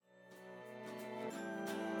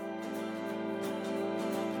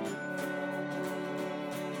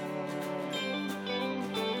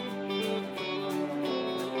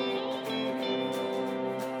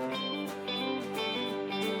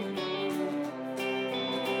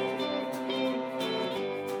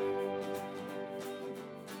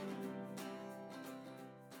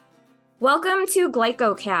Welcome to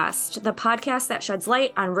GlycoCast, the podcast that sheds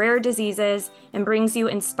light on rare diseases and brings you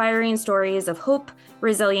inspiring stories of hope,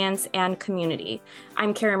 resilience, and community.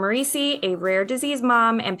 I'm Kara Marisi, a rare disease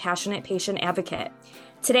mom and passionate patient advocate.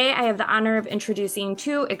 Today, I have the honor of introducing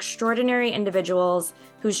two extraordinary individuals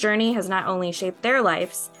whose journey has not only shaped their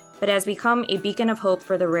lives, but has become a beacon of hope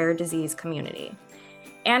for the rare disease community.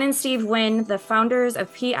 Ann and Steve Wynn, the founders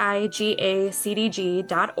of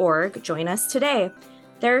PIGACDG.org, join us today.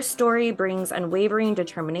 Their story brings unwavering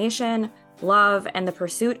determination, love, and the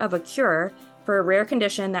pursuit of a cure for a rare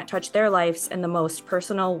condition that touched their lives in the most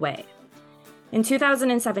personal way. In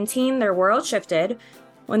 2017, their world shifted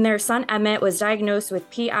when their son Emmett was diagnosed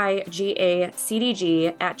with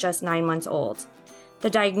PIGACDG at just 9 months old.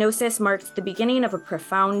 The diagnosis marked the beginning of a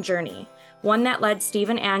profound journey, one that led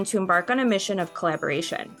Steve and Ann to embark on a mission of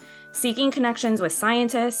collaboration, seeking connections with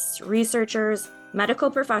scientists, researchers,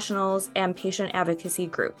 medical professionals, and patient advocacy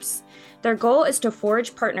groups. Their goal is to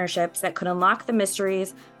forge partnerships that could unlock the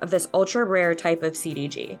mysteries of this ultra-rare type of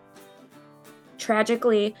CDG.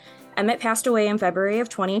 Tragically, Emmett passed away in February of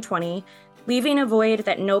 2020, leaving a void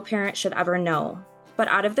that no parent should ever know. But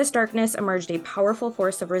out of this darkness emerged a powerful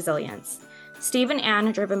force of resilience. Steve and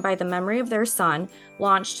Ann, driven by the memory of their son,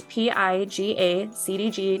 launched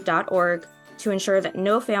PIGACDG.org to ensure that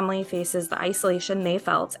no family faces the isolation they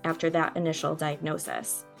felt after that initial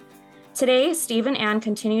diagnosis. Today, Steve and Ann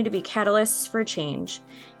continue to be catalysts for change.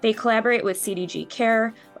 They collaborate with CDG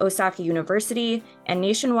Care, Osaka University, and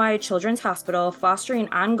Nationwide Children's Hospital, fostering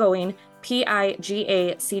ongoing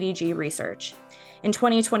PIGA-CDG research. In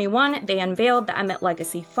 2021, they unveiled the Emmett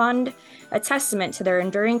Legacy Fund, a testament to their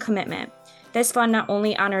enduring commitment. This fund not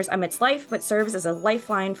only honors Emmett's life, but serves as a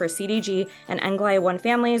lifeline for CDG and NGLY1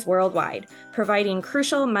 families worldwide, providing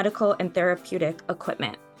crucial medical and therapeutic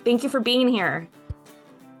equipment. Thank you for being here.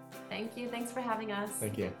 Thank you. Thanks for having us.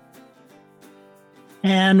 Thank you.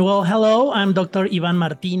 And well, hello, I'm Dr. Ivan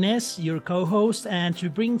Martinez, your co-host, and to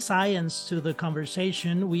bring science to the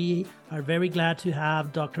conversation, we are very glad to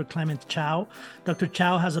have Dr. Clement Chow. Dr.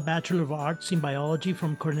 Chow has a Bachelor of Arts in Biology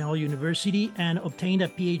from Cornell University and obtained a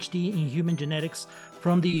PhD in Human Genetics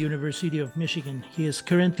from the University of Michigan. He is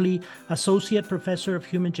currently Associate Professor of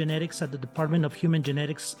Human Genetics at the Department of Human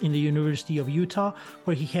Genetics in the University of Utah,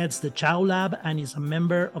 where he heads the Chow Lab and is a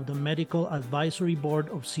member of the Medical Advisory Board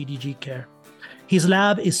of CDG Care. His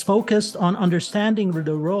lab is focused on understanding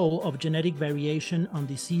the role of genetic variation on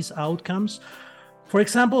disease outcomes. For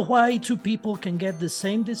example, why two people can get the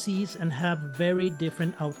same disease and have very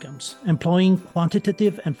different outcomes, employing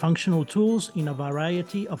quantitative and functional tools in a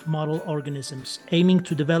variety of model organisms, aiming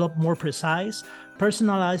to develop more precise,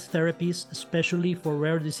 personalized therapies, especially for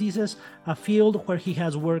rare diseases, a field where he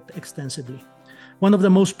has worked extensively. One of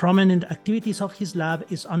the most prominent activities of his lab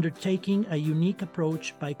is undertaking a unique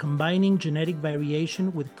approach by combining genetic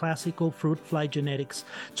variation with classical fruit fly genetics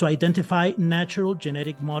to identify natural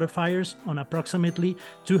genetic modifiers on approximately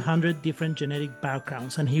 200 different genetic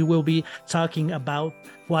backgrounds. And he will be talking about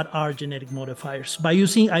what are genetic modifiers. By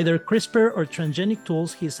using either CRISPR or transgenic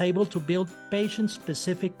tools, he is able to build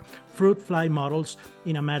patient-specific fruit fly models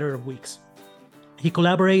in a matter of weeks. He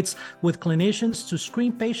collaborates with clinicians to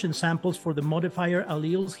screen patient samples for the modifier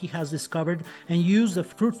alleles he has discovered and use the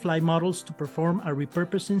fruit fly models to perform a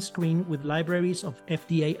repurposing screen with libraries of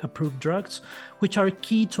FDA-approved drugs, which are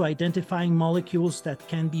key to identifying molecules that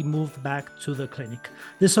can be moved back to the clinic.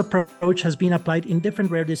 This approach has been applied in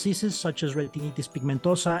different rare diseases such as retinitis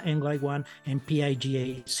pigmentosa, NGLY1, and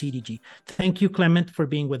PIGA-CDG. Thank you, Clement, for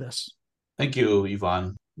being with us. Thank you,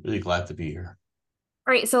 Yvonne. Really glad to be here.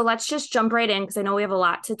 All right, so let's just jump right in because I know we have a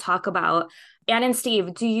lot to talk about. Ann and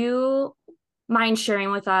Steve, do you mind sharing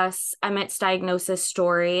with us Emmett's diagnosis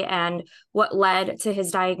story and what led to his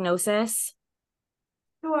diagnosis?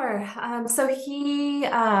 Sure. So he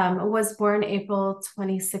was born April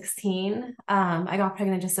 2016. I got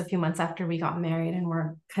pregnant just a few months after we got married, and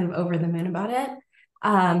we're kind of over the moon about it.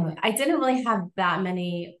 I didn't really have that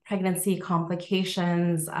many pregnancy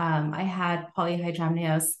complications. I had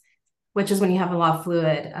polyhydramnios, which is when you have a lot of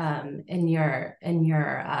fluid in your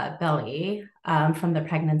belly from the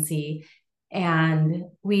pregnancy. And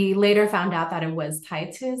we later found out that it was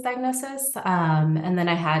tied to his diagnosis. And then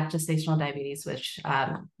I had gestational diabetes, which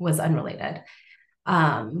was unrelated.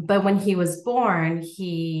 But when he was born,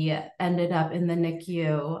 he ended up in the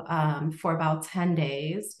NICU for about 10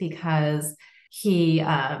 days because he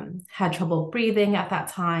had trouble breathing at that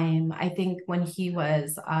time. I think when he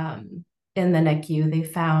was in the NICU, they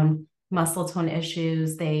found muscle tone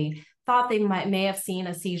issues. They thought they may have seen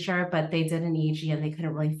a seizure, but they did an EEG and they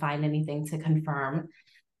couldn't really find anything to confirm.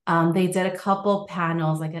 They did a couple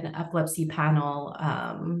panels, like an epilepsy panel,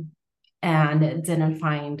 and didn't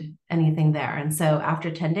find anything there. And so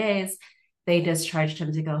after 10 days, they discharged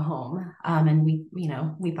him to go home. And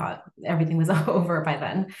we thought everything was over by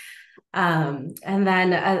then. And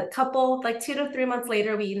then a couple, like 2 to 3 months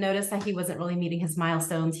later, we noticed that he wasn't really meeting his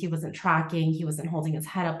milestones. He wasn't tracking, he wasn't holding his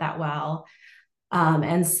head up that well.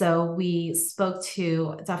 And so we spoke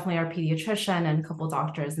to definitely our pediatrician and a couple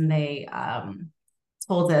doctors, and they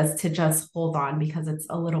told us to just hold on because it's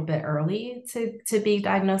a little bit early to be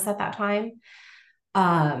diagnosed at that time.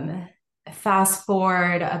 Fast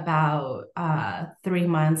forward about 3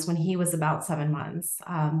 months, when he was about 7 months,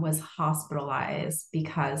 was hospitalized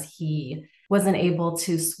because he wasn't able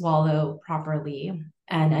to swallow properly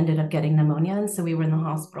and ended up getting pneumonia. And so we were in the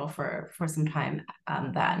hospital for some time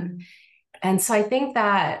then. And so I think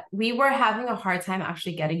that we were having a hard time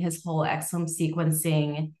actually getting his whole exome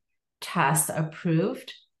sequencing test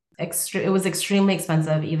approved. It was extremely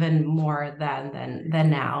expensive, even more than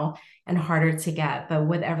now, and harder to get. But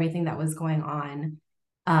with everything that was going on,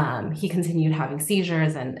 he continued having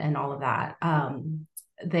seizures and all of that.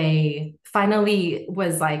 They finally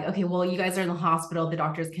was like, okay, well, you guys are in the hospital. The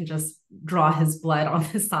doctors can just draw his blood on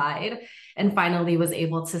the side, and finally was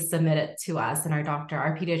able to submit it to us. And our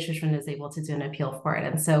pediatrician is able to do an appeal for it.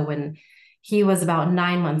 And so when he was about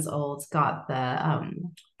 9 months old, got the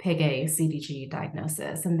PIG-A CDG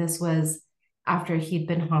diagnosis. And this was after he'd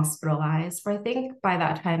been hospitalized for, I think by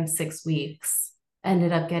that time, 6 weeks,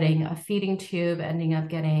 ended up getting a feeding tube, ending up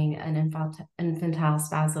getting an infantile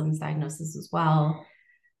spasms diagnosis as well.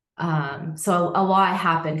 So a lot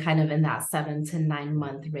happened kind of in that 7 to 9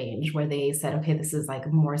 month range where they said, okay, this is like a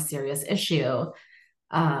more serious issue.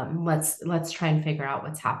 Let's try and figure out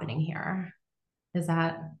what's happening here. Is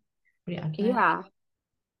that pretty accurate? Yeah.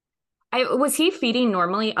 Was he feeding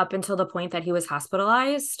normally up until the point that he was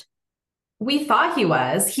hospitalized? We thought he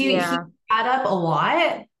was. He Yeah. had up a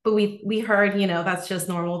lot, but we heard, that's just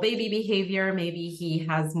normal baby behavior. Maybe he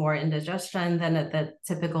has more indigestion than the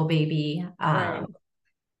typical baby. Right.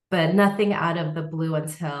 But nothing out of the blue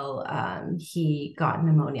until he got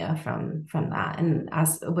pneumonia from that, and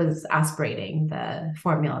was aspirating the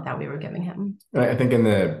formula that we were giving him. I think in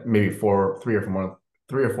the maybe 3 or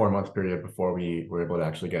 4 month period before we were able to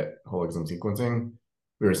actually get whole exome sequencing,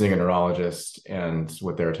 we were seeing a neurologist, and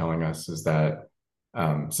what they were telling us is that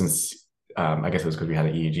since I guess it was because we had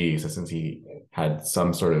an EEG, so since he had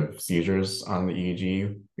some sort of seizures on the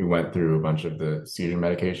EEG, we went through a bunch of the seizure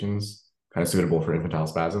medications kind of suitable for infantile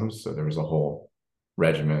spasms. So there was a whole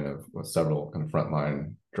regimen of several kind of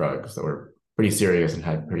frontline drugs that were pretty serious and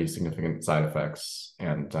had pretty significant side effects.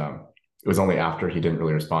 And it was only after he didn't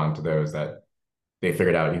really respond to those that they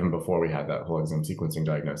figured out, even before we had that whole exome sequencing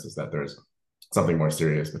diagnosis, that there's something more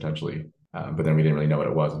serious potentially. But then we didn't really know what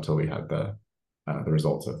it was until we had the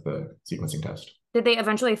results of the sequencing test. Did they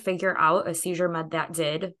eventually figure out a seizure med that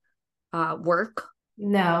did work?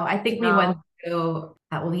 No, I think we went through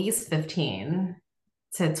at least 15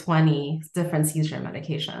 to 20 different seizure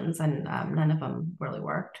medications, and none of them really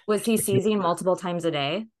worked. Was he seizing multiple times a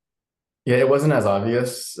day? Yeah, it wasn't as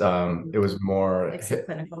obvious. It was more Like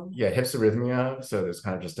subclinical. Yeah, hypsarrhythmia. So there's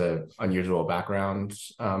kind of just a unusual background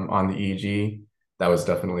on the EEG that was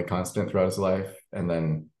definitely constant throughout his life. And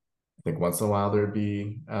then I think once in a while there'd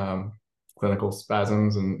be clinical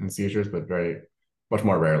spasms and seizures, but much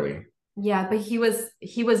more rarely. Yeah, but he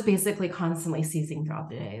was basically constantly seizing throughout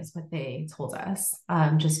the day is what they told us.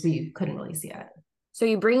 Just we couldn't really see it. So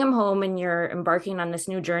you bring him home and you're embarking on this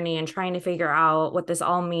new journey and trying to figure out what this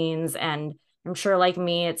all means. And I'm sure, like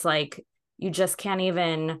me, it's like you just can't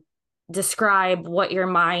even describe what your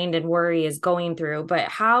mind and worry is going through. But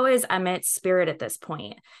how is Emmett's spirit at this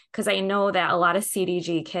point? Because I know that a lot of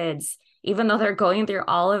CDG kids, even though they're going through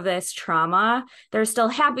all of this trauma, they're still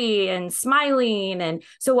happy and smiling. And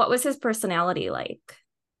so what was his personality like?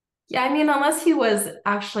 Yeah, I mean, unless he was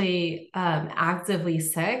actually actively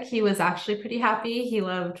sick, he was actually pretty happy. He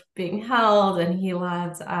loved being held, and he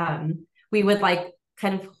loved, we would like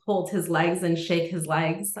kind of hold his legs and shake his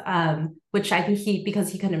legs, which I think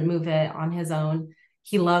because he couldn't move it on his own,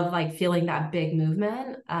 he loved like feeling that big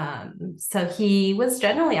movement. So he was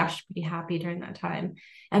generally actually pretty happy during that time.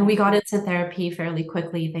 And we got into therapy fairly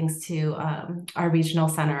quickly thanks to our regional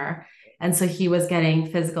center. And so he was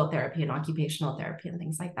getting physical therapy and occupational therapy and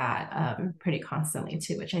things like that pretty constantly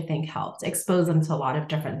too, which I think helped expose him to a lot of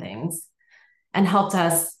different things and helped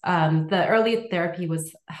us. The early therapy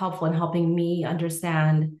was helpful in helping me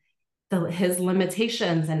understand his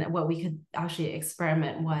limitations and what we could actually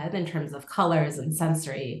experiment with in terms of colors and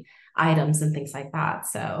sensory items and things like that.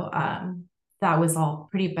 So that was all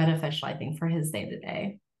pretty beneficial, I think, for his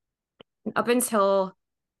day-to-day. Up until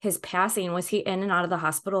his passing, was he in and out of the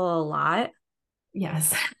hospital a lot?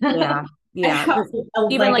 Yes. Yeah. Yeah.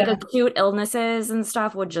 Even Like like acute illnesses and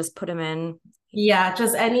stuff would just put him in. yeah,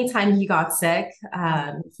 just anytime he got sick,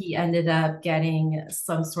 he ended up getting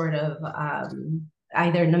some sort of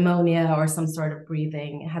either pneumonia or some sort of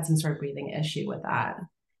had some sort of breathing issue with that.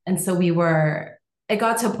 And so it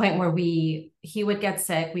got to a point where he would get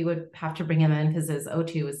sick, we would have to bring him in because his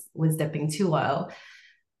O2 was dipping too low.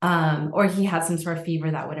 Or he had some sort of fever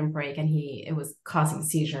that wouldn't break and it was causing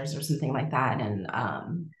seizures or something like that.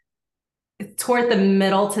 And toward the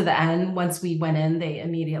middle to the end, once we went in, they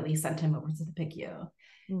immediately sent him over to the PICU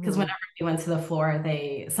because whenever we went to the floor,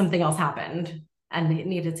 something else happened and it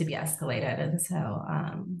needed to be escalated. And so,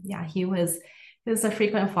 yeah, he was a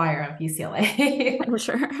frequent flyer of UCLA. I'm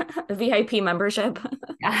sure. A VIP membership.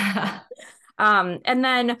 Yeah. And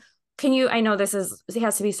then I know it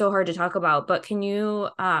has to be so hard to talk about, but can you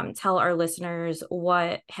tell our listeners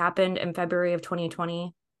what happened in February of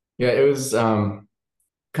 2020? Yeah, it was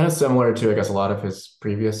kind of similar to, I guess, a lot of his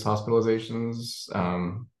previous hospitalizations.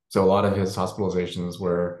 So a lot of his hospitalizations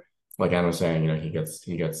were, like Anne was saying, he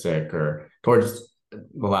gets sick, or towards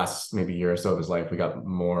the last maybe year or so of his life, we got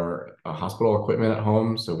more hospital equipment at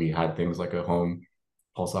home. So we had things like a home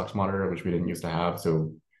pulse ox monitor, which we didn't used to have.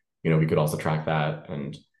 So, we could also track that,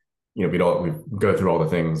 and we'd go through all the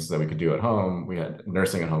things that we could do at home. We had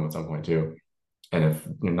nursing at home at some point too. And if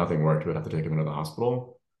nothing worked, we'd have to take him into the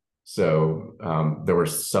hospital. So there were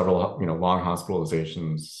several, long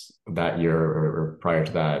hospitalizations that year or prior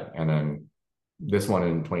to that. And then this one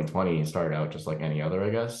in 2020 started out just like any other,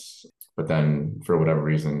 I guess. But then for whatever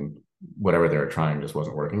reason, whatever they were trying just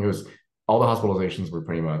wasn't working. All the hospitalizations were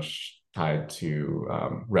pretty much tied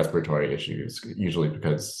to respiratory issues, usually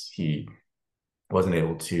because he wasn't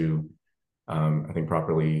able to, I think,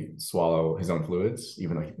 properly swallow his own fluids,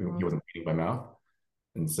 even though he wasn't feeding by mouth.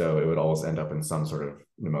 And so it would always end up in some sort of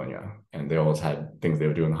pneumonia. And they always had things they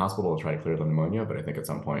would do in the hospital to try to clear the pneumonia. But I think at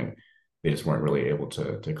some point, they just weren't really able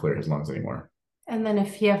to clear his lungs anymore. And then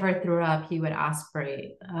if he ever threw up, he would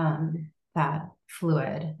aspirate that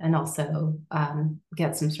fluid and also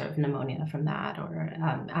get some sort of pneumonia from that, or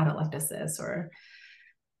atelectasis,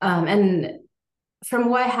 and from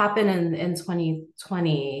what happened in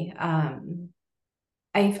 2020,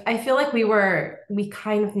 I feel like we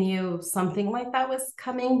kind of knew something like that was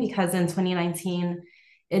coming, because in 2019,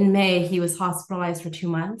 in May, he was hospitalized for 2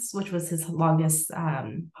 months, which was his longest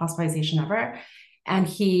hospitalization ever. And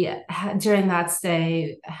he, during that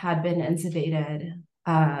stay, had been intubated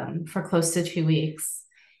for close to 2 weeks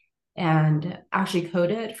and actually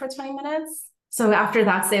coded for 20 minutes. So after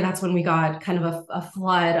that stay, that's when we got kind of a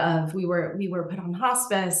flood of, we were put on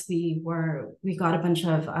hospice. We got a bunch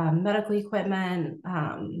of medical equipment,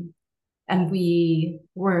 and we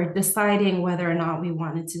were deciding whether or not we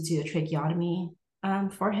wanted to do a tracheotomy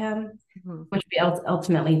for him, which we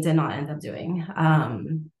ultimately did not end up doing.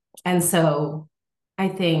 And so I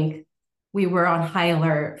think we were on high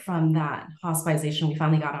alert from that hospitalization we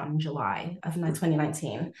finally got on in July of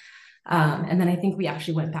 2019. And then I think we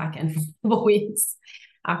actually went back in for a couple weeks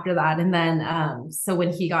after that. And then, so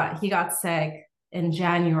when he got sick in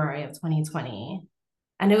January of 2020,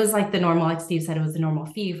 and it was like the normal, like Steve said, it was the normal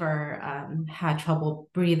fever, had trouble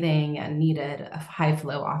breathing and needed a high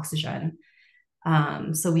flow oxygen.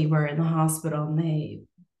 So we were in the hospital, and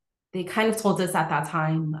they kind of told us at that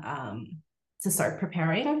time to start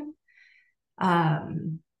preparing.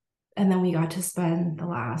 And then we got to spend the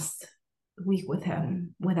last week with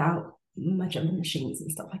him without much of the machines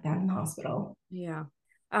and stuff like that in the hospital. Yeah.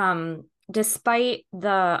 Despite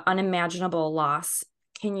the unimaginable loss,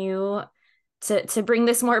 can you, to bring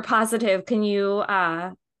this more positive, can you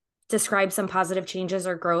describe some positive changes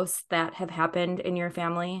or growth that have happened in your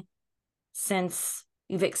family since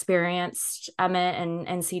you've experienced Emmett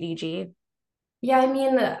and CDG? Yeah, I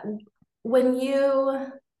mean,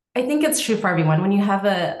 I think it's true for everyone. When you have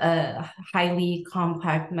a highly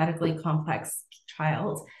complex, medically complex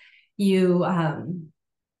child, your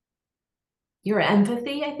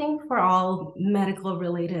empathy, I think, for all medical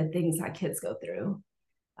related things that kids go through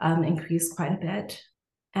increased quite a bit.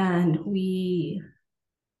 And we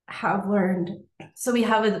have learned, so we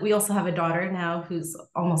also have a daughter now who's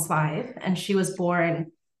almost 5, and she was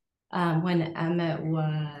born when Emmett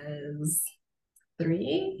was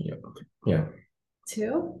 3. Yeah.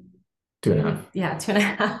 2? 2.5. Yeah,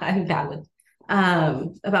 2.5. I'm bad with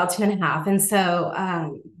about 2.5. And so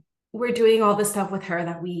we're doing all the stuff with her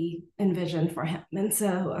that we envisioned for him. And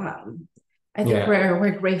so I think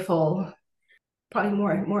we're grateful, probably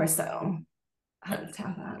more so to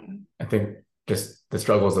have that. I think just the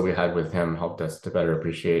struggles that we had with him helped us to better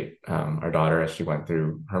appreciate our daughter as she went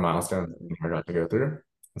through her milestones that we never got to go through.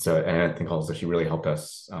 And I think also she really helped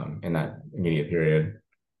us in that immediate period.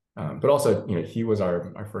 But also, he was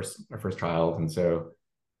our first child, and so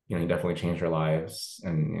he definitely changed our lives.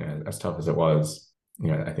 And as tough as it was,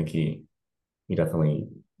 I think he definitely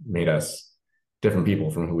made us different people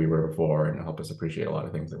from who we were before, and helped us appreciate a lot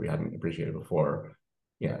of things that we hadn't appreciated before.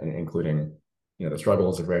 Yeah, including the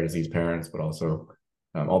struggles of rare disease parents, but also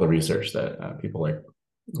all the research that people like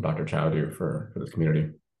Dr. Chow do for this community.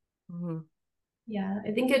 Mm-hmm. Yeah,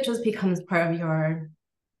 I think it just becomes part of your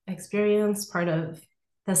experience, part of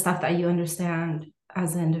the stuff that you understand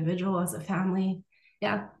as an individual, as a family.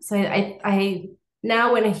 Yeah. So I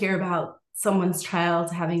now when I hear about someone's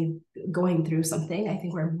child going through something, I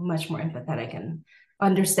think we're much more empathetic and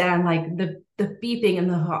understand like the beeping in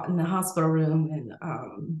the hospital room and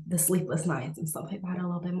the sleepless nights and stuff like that a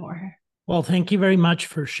little bit more. Well, thank you very much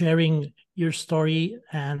for sharing your story,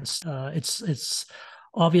 and it's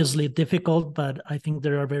obviously difficult, but I think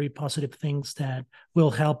there are very positive things that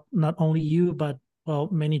will help not only you, but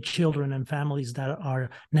many children and families that are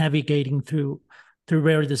navigating through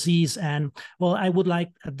rare disease. And I would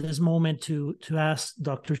like at this moment to ask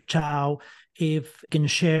Dr. Chow if you can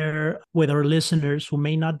share with our listeners who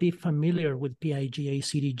may not be familiar with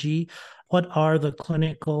PIGA-CDG, what are the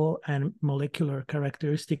clinical and molecular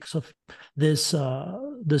characteristics of this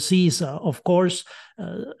disease? Of course,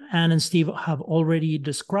 Anne and Steve have already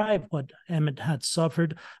described what Emmett had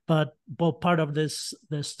suffered, but part of this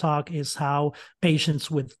talk is how patients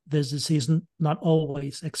with this disease not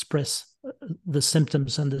always express the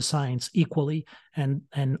symptoms and the signs equally, and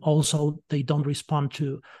also they don't respond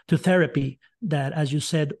to therapy. That, as you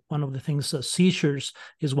said, one of the things, seizures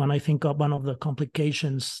is one, I think, one of the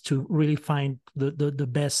complications to really find the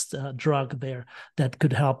best drug there that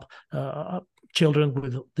could help children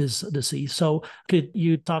with this disease. So could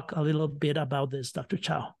you talk a little bit about this, Dr.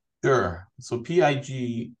 Chow? Sure. So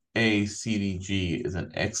PIGA-CDG is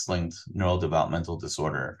an X-linked neurodevelopmental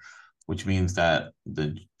disorder, which means that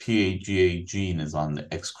the PIGA gene is on the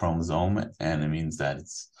X chromosome, and it means that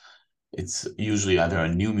it's usually either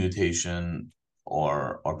a new mutation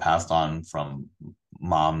or passed on from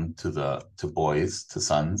mom to boys, to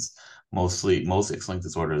sons. Most X-linked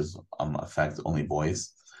disorders affect only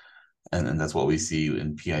boys, and that's what we see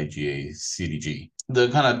in PIGA-CDG. The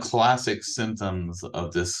kind of classic symptoms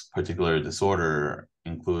of this particular disorder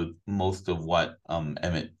include most of what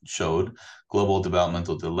Emmett showed: global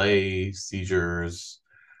developmental delay, seizures,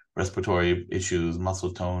 respiratory issues,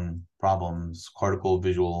 muscle tone problems, cortical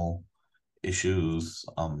visual issues,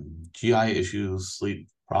 GI issues, sleep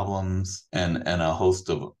problems, and a host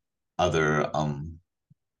of other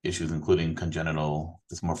issues, including congenital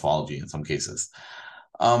dysmorphology in some cases.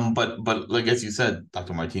 But like as you said,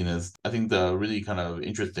 Dr. Martinez, I think the really kind of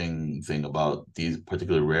interesting thing about these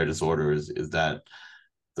particular rare disorders is that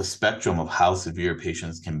the spectrum of how severe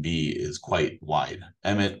patients can be is quite wide.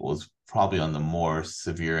 Emmett was probably on the more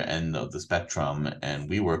severe end of the spectrum, and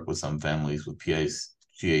we work with some families with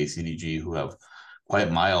PIGA-CDG who have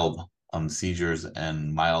quite mild seizures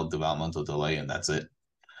and mild developmental delay, and that's it.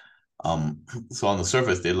 So on the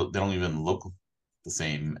surface, they don't even look the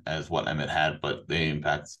same as what Emmett had, but they in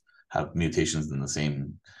fact have mutations in the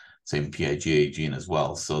same PIGA gene as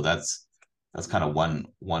well. So that's kind of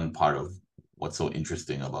one part of what's so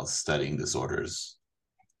interesting about studying these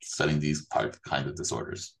kind of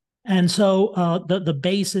disorders. And so the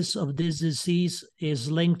basis of this disease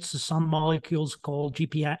is linked to some molecules called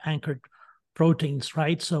GPI anchored proteins,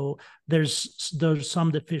 right? So there's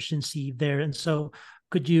some deficiency there. And so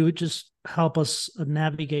could you just help us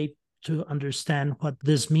navigate to understand what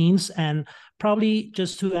this means? And probably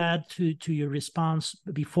just to add to your response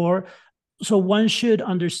before, so one should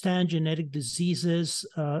understand genetic diseases,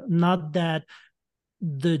 not that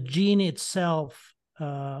the gene itself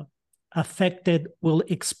affected will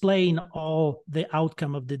explain all the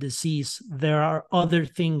outcome of the disease. There are other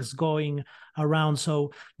things going around.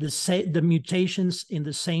 So the mutations in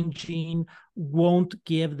the same gene won't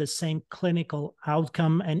give the same clinical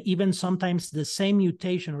outcome. And even sometimes the same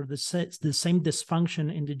mutation or the same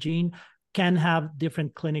dysfunction in the gene can have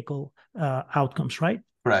different clinical outcomes, right?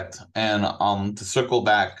 Correct. And to circle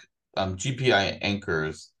back, GPI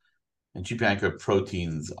anchors and GPI anchor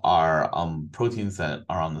proteins are proteins that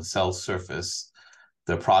are on the cell surface.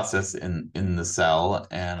 They're processed in the cell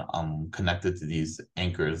and connected to these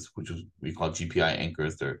anchors, which we call GPI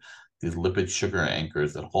anchors. They're these lipid sugar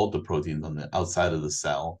anchors that hold the proteins on the outside of the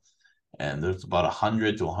cell. And there's about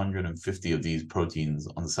 100 to 150 of these proteins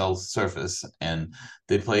on the cell surface, and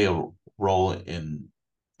they play a role in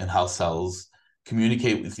how cells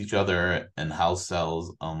communicate with each other and how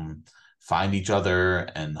cells find each other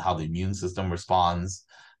and how the immune system responds.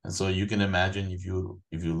 And so you can imagine if you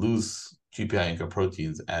lose GPI anchor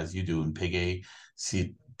proteins as you do in PIGA,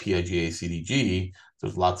 PIGA, CDG,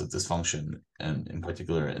 there's lots of dysfunction, and in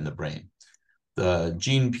particular in the brain. The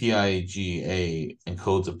gene PIGA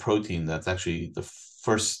encodes a protein that's actually the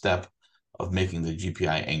first step of making the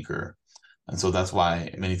GPI anchor. And so that's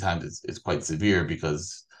why many times it's quite severe,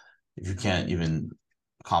 because if you can't even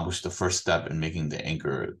accomplish the first step in making the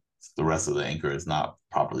anchor, the rest of the anchor is not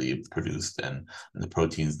properly produced, and the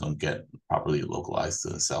proteins don't get properly localized to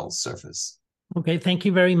the cell's surface. Okay, thank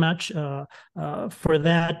you very much for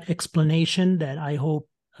that explanation that I hope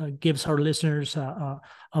gives our listeners a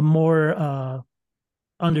more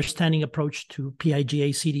understanding approach to PIGA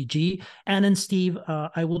CDG. Anne and Steve,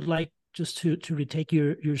 I would like just to retake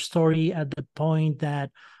your story at the point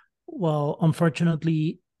that, well,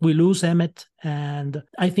 unfortunately, we lose Emmett. And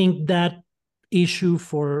I think that issue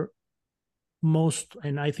for most,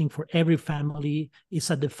 and I think for every family, is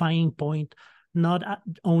a defining point, not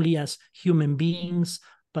only as human beings,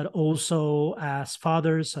 but also as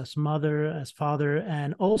fathers, as mother, as father,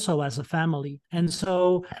 and also as a family. And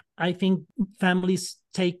so I think families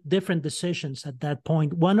take different decisions at that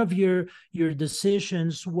point. One of your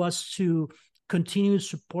decisions was to continue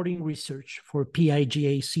supporting research for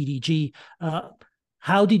PIGA CDG.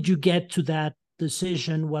 How did you get to that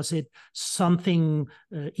decision? Was it something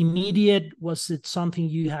immediate? Was it something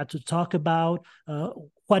you had to talk about?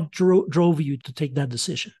 What drove you to take that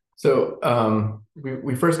decision? So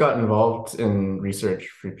we first got involved in research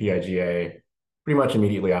for PIGA pretty much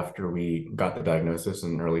immediately after we got the diagnosis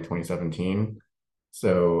in early 2017.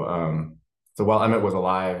 So while Emmett was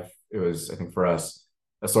alive, it was, I think, for us,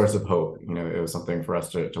 a source of hope. You know, it was something for us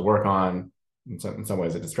to work on. In some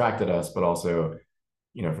ways, it distracted us, but also,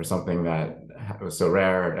 you know, for something that was so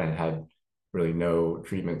rare and had really no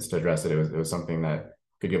treatments to address it, it was something that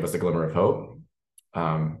could give us a glimmer of hope.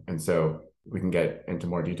 And so we can get into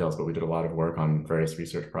more details, but we did a lot of work on various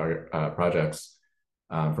research projects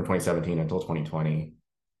from 2017 until 2020.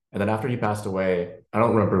 And then after he passed away, I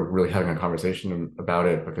don't remember really having a conversation about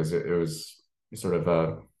it, because it was sort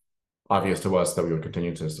of obvious to us that we would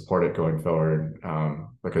continue to support it going forward,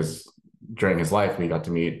 because during his life, we got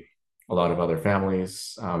to meet a lot of other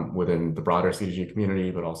families within the broader CDG community,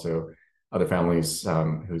 but also other families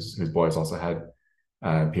whose boys also had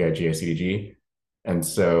PIGA CDG.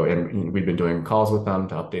 And we'd been doing calls with them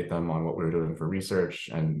to update them on what we were doing for research,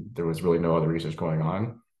 and there was really no other research going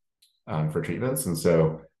on for treatments. And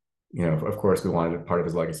so, you know, of course, we wanted part of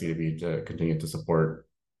his legacy to be to continue to support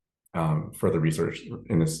further research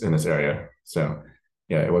in this area. So,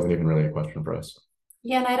 yeah, it wasn't even really a question for us.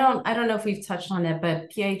 Yeah, and I don't know if we've touched on it, but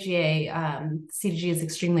PIGA CDG is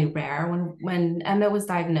extremely rare. When Emmett was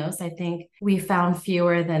diagnosed, I think we found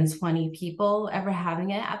fewer than 20 people ever having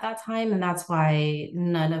it at that time, and that's why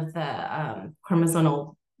none of the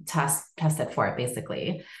chromosomal tests tested for it,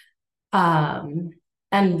 basically. And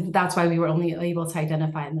that's why we were only able to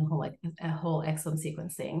identify in the whole exome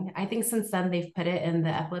sequencing. I think since then they've put it in the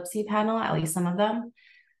epilepsy panel, at least some of them,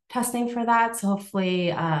 testing for that. So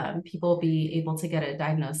hopefully people will be able to get a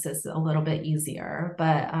diagnosis a little bit easier.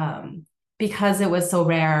 But because it was so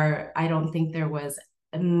rare, I don't think there was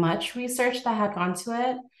much research that had gone to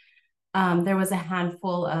it. There was a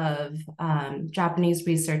handful of Japanese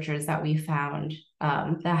researchers that we found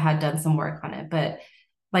that had done some work on it. But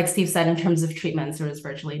like Steve said, in terms of treatments, there was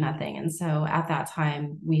virtually nothing. And so at that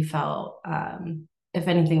time, we felt if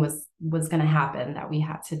anything was going to happen, that we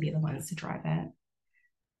had to be the ones to drive it.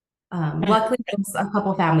 Luckily, there's a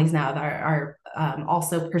couple families now that are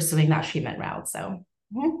also pursuing that treatment route. So,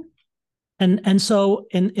 and so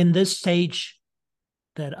in this stage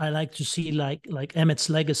that I like to see, like Emmett's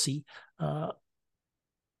legacy,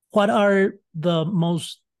 what are the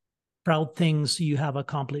most proud things you have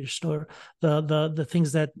accomplished, or the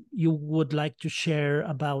things that you would like to share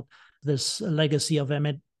about this legacy of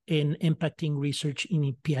Emmett in impacting research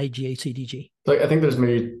in PIGA CDG? So I think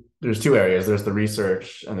there's two areas. There's the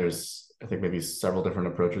research, and there's, I think, maybe several different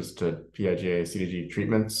approaches to PIGA CDG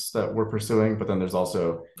treatments that we're pursuing. But then there's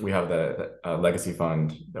also, we have the legacy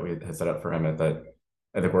fund that we had set up for Emmett that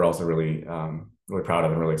I think we're also really really proud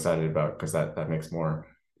of and really excited about, because that makes more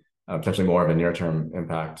potentially more of a near-term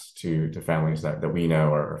impact to families that we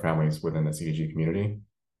know are families within the CDG community.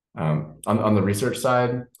 On the research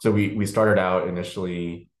side, so we started out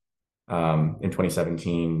initially in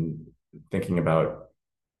 2017 thinking about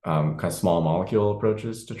kind of small molecule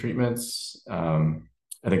approaches to treatments. I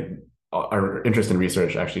think our interest in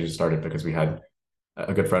research actually just started because we had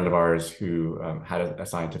a good friend of ours who had a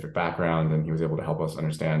scientific background, and he was able to help us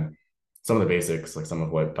understand some of the basics, like some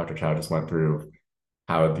of what Dr. Chow just went through,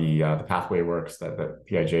 how the pathway works that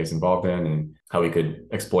PIGA is involved in, and how we could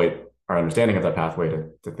exploit our understanding of that pathway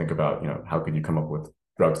to think about, how could you come up with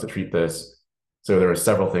drugs to treat this. So there were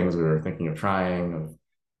several things we were thinking of trying, of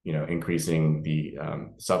increasing the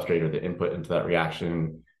substrate or the input into that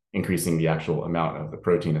reaction, increasing the actual amount of the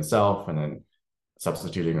protein itself, and then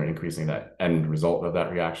substituting or increasing that end result of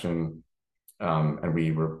that reaction. And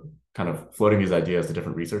we were kind of floating these ideas to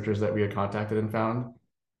different researchers that we had contacted and found.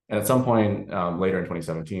 And at some point later in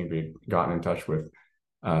 2017, we'd gotten in touch with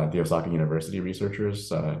the Osaka University researchers,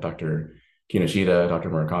 Dr. Kinoshita, Dr.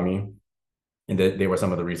 Murakami. And they were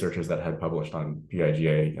some of the researchers that had published on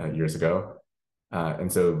PIGA years ago.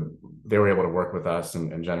 And so they were able to work with us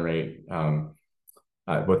and generate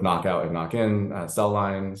both knockout and knock-in cell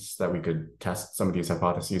lines that we could test some of these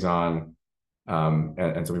hypotheses on.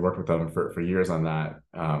 And so we worked with them for years on that.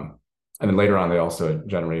 And then later on, they also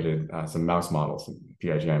generated some mouse models,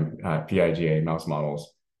 PIGA mouse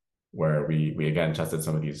models, where we again tested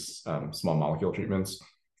some of these small molecule treatments.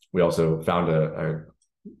 We also found a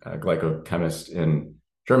glycochemist in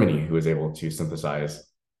Germany who was able to synthesize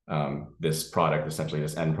this product, essentially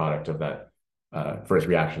this end product of that first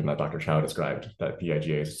reaction that Dr. Chow described, that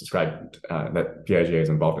PIGA is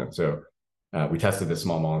involved in. So we tested this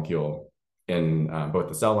small molecule in both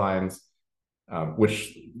the cell lines,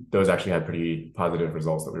 which those actually had pretty positive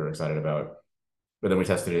results that we were excited about. But then we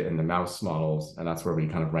tested it in the mouse models, and that's where we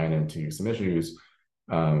kind of ran into some issues.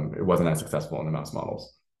 It wasn't as successful in the mouse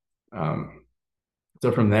models.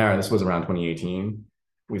 So from there, this was around 2018,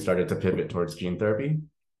 we started to pivot towards gene therapy.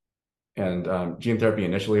 And gene therapy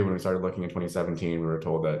initially, when we started looking in 2017, we were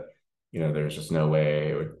told that, there's just no way,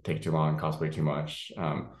 it would take too long, cost way too much.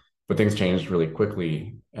 But things changed really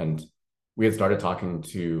quickly. And we had started talking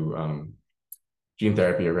to gene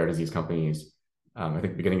therapy or rare disease companies, I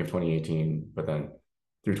think beginning of 2018, but then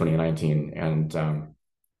through 2019. And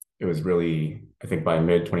it was really, I think by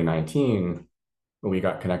mid 2019, when we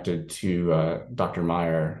got connected to Dr.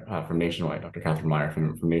 Meyer from Nationwide, Dr. Catherine Meyer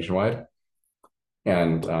from Nationwide.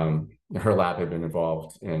 And her lab had been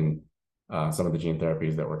involved in some of the gene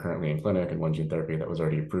therapies that were currently in clinic, and one gene therapy that was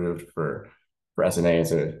already approved for SMA.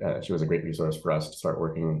 So she was a great resource for us to start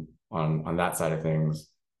working on that side of things.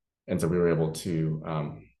 And so we were able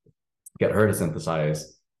to get her to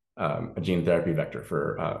synthesize a gene therapy vector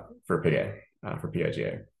for PIGA, for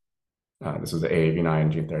PIGA. This was the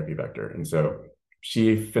AAV9 gene therapy vector. And so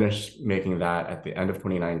she finished making that at the end of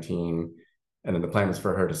 2019. And then the plan was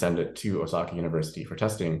for her to send it to Osaka University for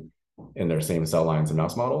testing in their same cell lines and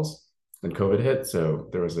mouse models. Then COVID hit, so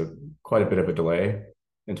there was quite a bit of a delay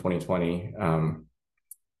in 2020.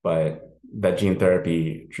 But that gene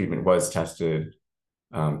therapy treatment was tested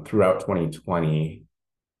throughout 2020.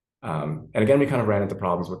 And again, we kind of ran into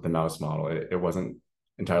problems with the mouse model. It wasn't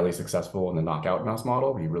entirely successful in the knockout mouse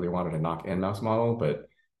model. We really wanted a knock-in mouse model, but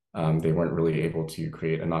they weren't really able to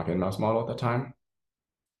create a knock-in mouse model at that time.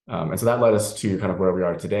 And so that led us to kind of where we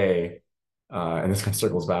are today. And this kind of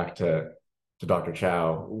circles back to Dr.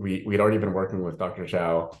 Chow. We'd already been working with Dr.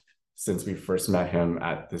 Chow since we first met him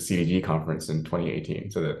at the CDG conference in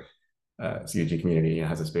 2018. So the CDG community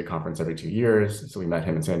has this big conference every 2 years. So we met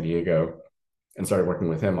him in San Diego and started working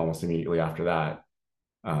with him almost immediately after that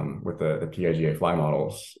with the PIGA fly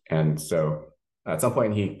models. And so at some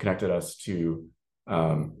point he connected us to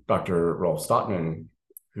Dr. Rolf Stockman,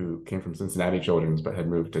 who came from Cincinnati Children's but had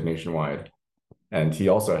moved to Nationwide. And he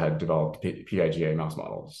also had developed PIGA mouse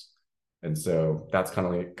models. And so that's kind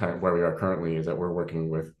of where we are currently, is that we're working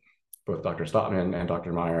with both Dr. Stockman and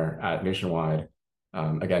Dr. Meyer at Nationwide,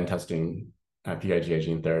 again, testing PIGA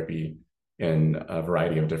gene therapy in a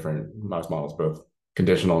variety of different mouse models, both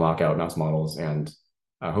conditional knockout mouse models and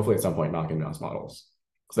hopefully at some point knock-in mouse models.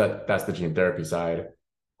 So that's the gene therapy side.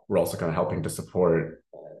 We're also kind of helping to support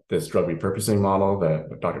this drug repurposing model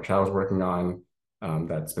that Dr. Chow is working on.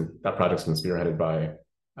 That project's been spearheaded by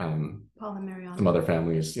some other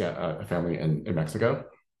families, a family in Mexico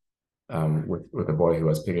with a boy who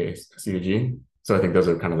has PIGA CDG. So I think those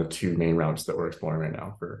are kind of the two main routes that we're exploring right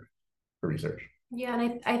now for research. Yeah,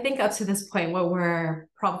 and I think up to this point, what we're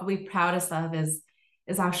probably proudest of is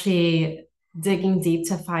actually digging deep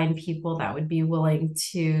to find people that would be willing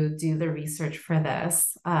to do the research for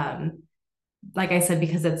this. Like I said,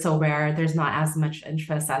 because it's so rare, there's not as much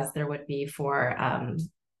interest as there would be for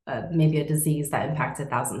maybe a disease that impacted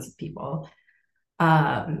thousands of people.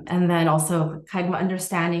 And then also kind of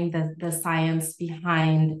understanding the science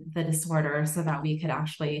behind the disorder so that we could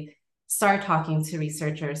actually start talking to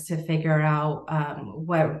researchers to figure out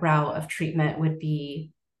what route of treatment would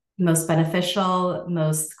be most beneficial,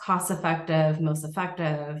 most cost-effective, most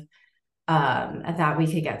effective, that we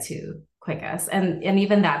could get to quickest. And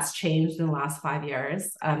even that's changed in the last 5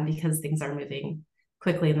 years because things are moving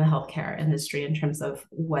quickly in the healthcare industry in terms of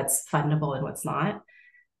what's fundable and what's not.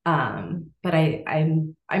 But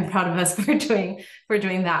I'm proud of us for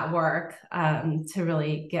doing that work to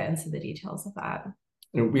really get into the details of that.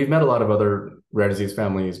 We've met a lot of other rare disease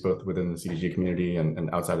families, both within the CDG community and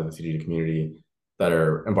outside of the CDG community, that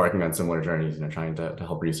are embarking on similar journeys, trying to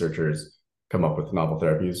help researchers come up with novel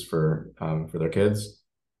therapies for their kids.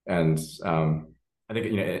 And I think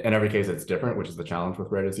in every case it's different, which is the challenge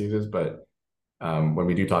with rare diseases. But when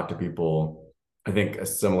we do talk to people, I think a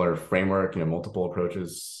similar framework, multiple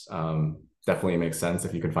approaches, definitely makes sense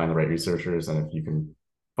if you can find the right researchers and if you can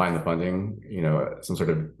find the funding. Some sort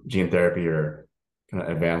of gene therapy or kind of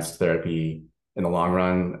advanced therapy in the long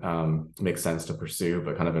run makes sense to pursue,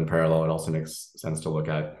 but kind of in parallel, it also makes sense to look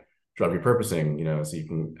at drug repurposing, so you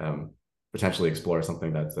can potentially explore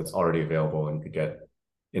something that's already available and could get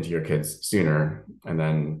into your kids sooner. And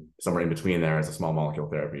then somewhere in between there is a small molecule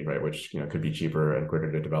therapy, right, which could be cheaper and quicker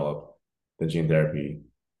to develop than gene therapy,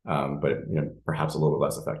 but perhaps a little bit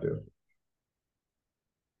less effective.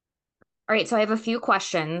 All right, so I have a few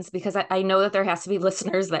questions because I know that there has to be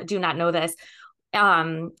listeners that do not know this.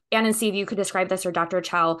 Anne and Steve, you could describe this, or Dr.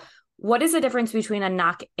 Chow. What is the difference between a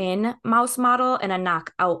knock-in mouse model and a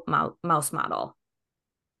knock-out mouse model?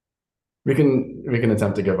 We can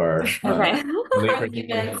attempt to give our okay.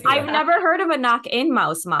 I've never heard of a knock-in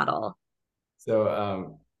mouse model.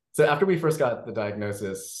 So after we first got the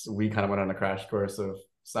diagnosis, we kind of went on a crash course of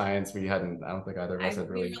science. I don't think either of us had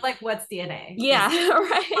really. We were like, what's DNA? Yeah,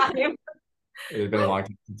 right. It had been a long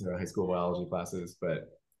time since high school biology classes, but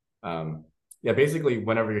yeah, basically,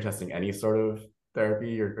 whenever you're testing any sort of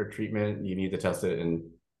therapy or treatment, you need to test it in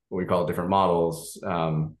what we call different models,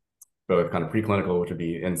 both kind of preclinical, which would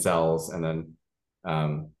be in cells, and then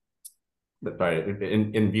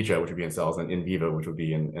in vitro, which would be in cells, and in vivo, which would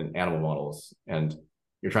be in animal models. And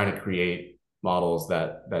you're trying to create models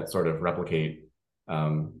that sort of replicate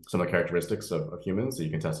some of the characteristics of humans, so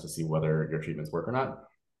you can test to see whether your treatments work or not.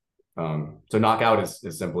 So knockout is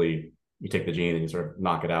simply you take the gene and you sort of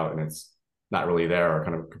knock it out, and it's not really there, or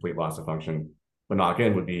kind of complete loss of function. But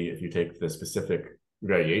knock-in would be if you take the specific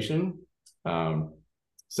variation.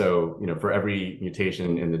 So for every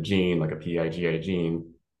mutation in the gene, like a PIGA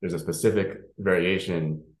gene, there's a specific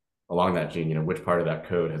variation along that gene, which part of that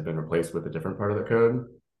code has been replaced with a different part of the code.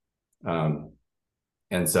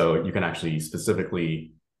 And so you can actually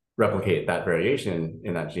specifically replicate that variation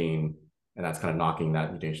in that gene, and that's kind of knocking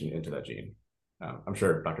that mutation into that gene. I'm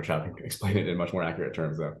sure Dr. Chow can explain it in much more accurate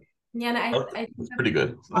terms, though. Yeah, and I think it's pretty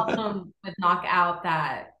good. Problem with knockout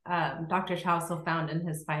that Dr. Chow also found in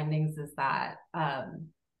his findings is that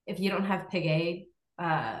if you don't have PIGA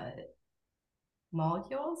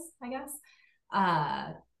molecules, I guess.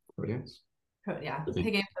 Proteins.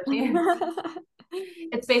 PIGA proteins.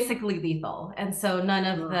 It's basically lethal, and so none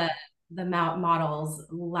of the models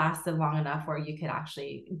lasted long enough where you could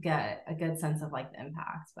actually get a good sense of like the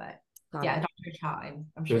impact. But Dr. Chow,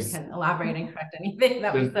 I'm sure you can elaborate and correct anything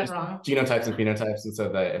that we said wrong. Genotypes and phenotypes, and so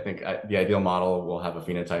that I think the ideal model will have a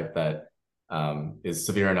phenotype that is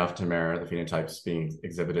severe enough to mirror the phenotypes being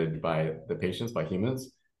exhibited by the patients, by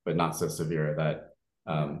humans, but not so severe that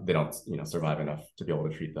they don't survive enough to be able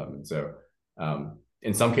to treat them. And so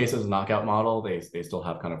in some cases, knockout model, they still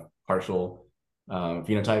have kind of partial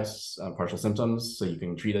phenotypes, partial symptoms, so you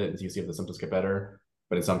can treat it and you see if the symptoms get better.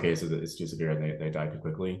 But in some cases, it's too severe and they die too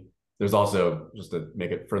quickly. There's also, just to make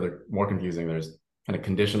it further more confusing, there's kind of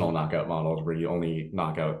conditional knockout models where you only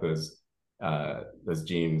knock out those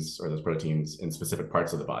genes or those proteins in specific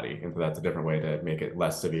parts of the body. And so that's a different way to make it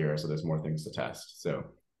less severe, so there's more things to test. So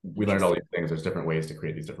we learned all these things. There's different ways to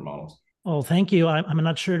create these different models. Oh, thank you. I'm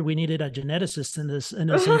not sure we needed a geneticist in this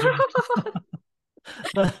interview.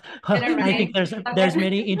 But I think there's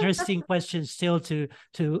many interesting questions still to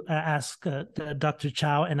ask Dr.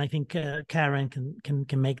 Chow, and I think Karen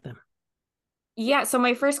can make them. Yeah. So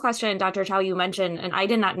my first question, Dr. Chow, you mentioned, and I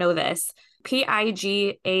did not know this,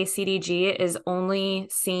 PIGA-CDG is only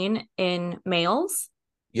seen in males.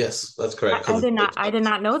 Yes, that's correct. I did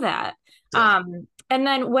not know that. Yeah. And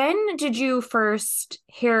then when did you first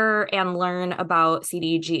hear and learn about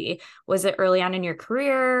CDG? Was it early on in your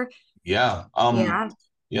career? Yeah.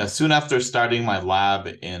 Yeah. Soon after starting my lab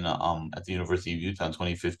in at the University of Utah in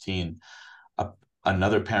 2015,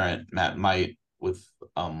 another parent, Matt Might, with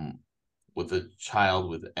a child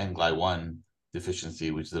with NGLY1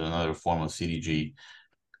 deficiency, which is another form of CDG,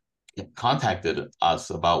 contacted us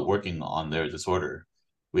about working on their disorder.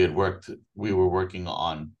 We were working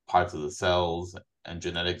on parts of the cells and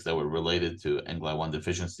genetics that were related to NGLY1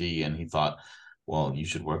 deficiency, and he thought, well, you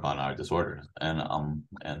should work on our disorder. And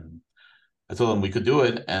I told him we could do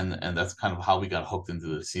it, and that's kind of how we got hooked into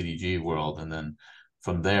the CDG world. And then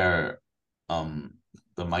from there,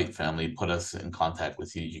 the Might family put us in contact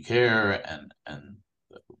with CDG Care, and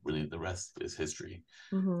really the rest is history.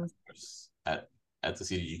 Mm-hmm. At the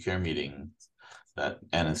CDG Care meeting that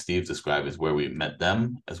Ann and Steve described is where we met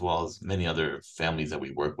them, as well as many other families that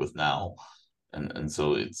we work with now. And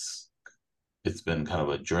so it's been kind of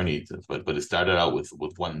a journey, but it started out with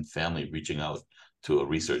one family reaching out to a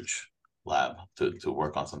research lab to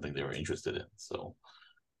work on something they were interested in. So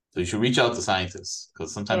you should reach out to scientists,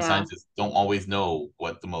 because sometimes scientists don't always know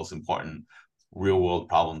what the most important real world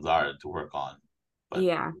problems are to work on, but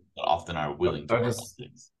often are willing to work on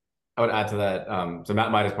things. I would add to that. So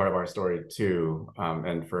Matt Might is part of our story too.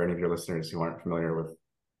 And for any of your listeners who aren't familiar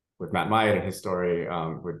with Matt Might and his story,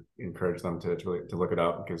 would encourage them to look it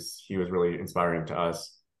up, because he was really inspiring to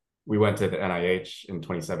us. We went to the NIH in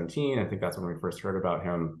 2017. I think that's when we first heard about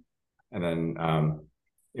him. And then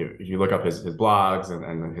if you look up his blogs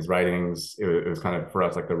and his writings, it was kind of for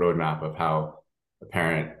us like the roadmap of how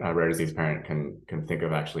a rare disease parent can think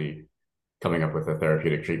of actually coming up with a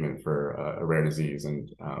therapeutic treatment for a rare disease, and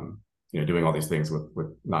doing all these things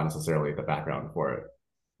with not necessarily the background for it.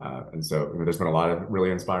 And so there's been a lot of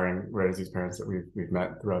really inspiring rare disease parents that we've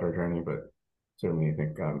met throughout our journey, but certainly I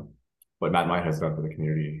think what Matt Might has done for the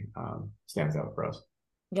community stands out for us.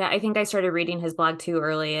 Yeah, I think I started reading his blog too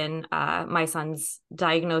early in my son's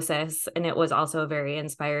diagnosis, and it was also very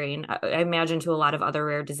inspiring, I imagine, to a lot of other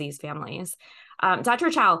rare disease families. Dr.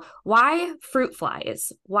 Chow, why fruit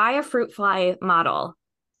flies? Why a fruit fly model?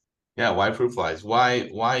 Yeah, why fruit flies?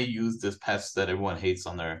 Why use this pest that everyone hates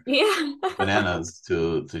on their bananas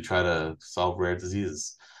to try to solve rare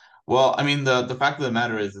diseases? Well, I mean, the fact of the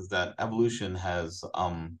matter is that evolution has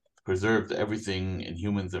preserved everything in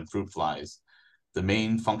humans and fruit flies. The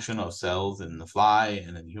main function of cells in the fly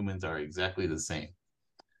and in humans are exactly the same.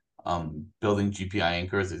 Building GPI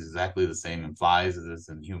anchors is exactly the same in flies as it is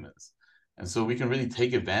in humans. And so we can really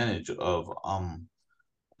take advantage of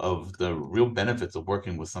the real benefits of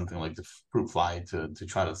working with something like the fruit fly to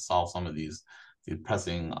try to solve some of these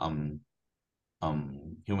pressing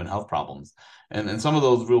human health problems. And some of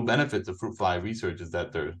those real benefits of fruit fly research is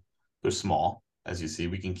that they're small. As you see,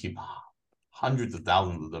 we can keep hundreds of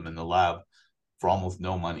thousands of them in the lab for almost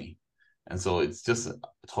no money. And so it's just a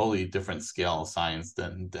totally different scale of science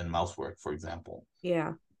than mouse work, for example.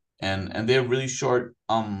 Yeah. And they have really short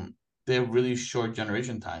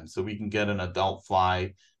generation time. So we can get an adult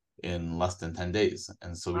fly in less than 10 days.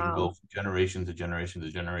 And so we can go from generation to generation to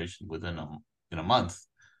generation within a month.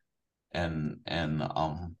 And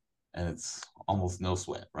it's almost no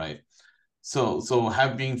sweat, right? So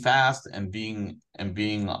being fast and being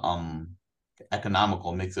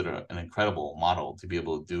economical makes it an incredible model to be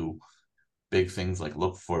able to do big things like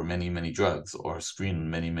look for many, many drugs or screen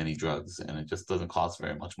many, many drugs, and it just doesn't cost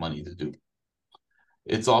very much money to do.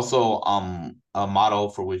 It's also a model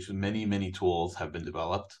for which many, many tools have been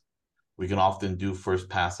developed. We can often do first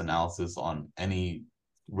pass analysis on any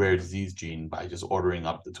rare disease gene by just ordering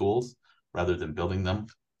up the tools rather than building them.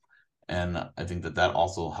 And I think that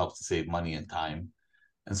also helps to save money and time.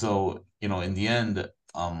 And so, in the end,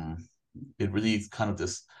 it really is kind of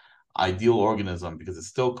this ideal organism, because it's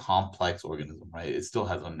still a complex organism, right? It still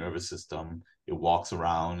has a nervous system. It walks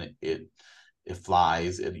around. It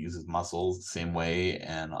flies. It uses muscles the same way,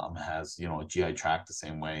 and has a GI tract the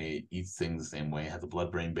same way. It eats things the same way. Has a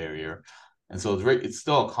blood-brain barrier, and so it's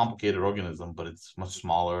still a complicated organism, but it's much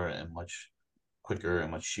smaller and much quicker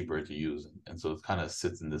and much cheaper to use. And so it kind of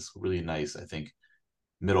sits in this really nice, I think,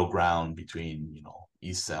 middle ground between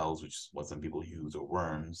yeast cells, which is what some people use, or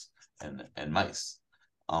worms, and mice.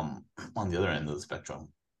 On the other end of the spectrum,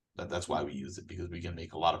 that's why we use it, because we can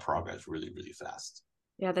make a lot of progress really, really fast.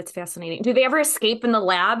 Yeah, that's fascinating. Do they ever escape in the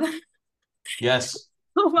lab? Yes.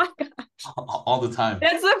 Oh my gosh. All the time.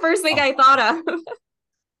 That's the first thing I thought of.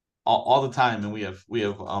 all the time, and we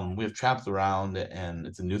have traps around, and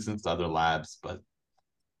it's a nuisance to other labs, but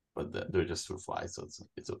they're just fruit flies, so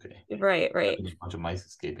it's okay. Right. There's a bunch of mice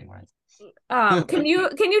escaping, right? Can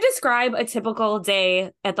you describe a typical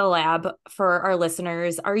day at the lab for our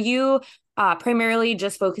listeners? Are you primarily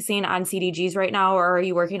just focusing on CDGs right now, or are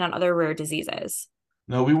you working on other rare diseases?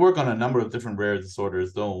 No, we work on a number of different rare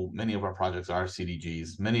disorders, though many of our projects are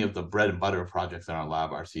CDGs. Many of the bread and butter projects in our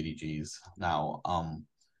lab are CDGs. Now,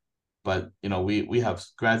 but we have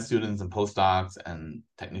grad students and postdocs and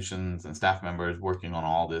technicians and staff members working on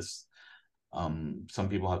all this. Some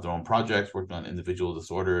people have their own projects working on individual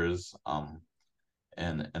disorders.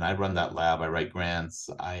 And I run that lab. I write grants.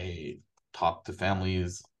 I talk to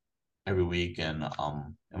families every week, and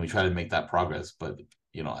we try to make that progress. But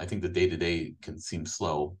I think the day-to-day can seem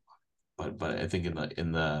slow, but I think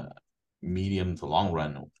in the medium to long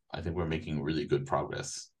run, I think we're making really good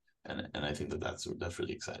progress, and I think that's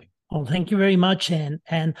really exciting. Well, thank you very much, and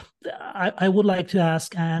I would like to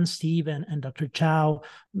ask Anne, Steve, and Dr. Chow.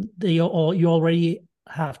 You already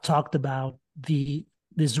have talked about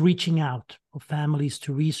this reaching out of families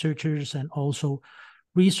to researchers, and also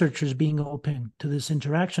researchers being open to these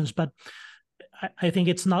interactions. But I think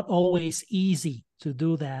it's not always easy to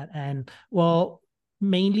do that. And well,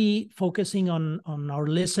 mainly focusing on our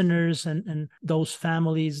listeners and those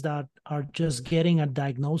families that are just getting a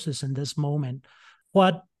diagnosis in this moment,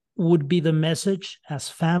 what would be the message as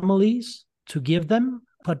families to give them?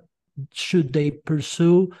 But should they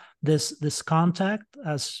pursue this contact,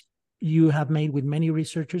 as you have made with many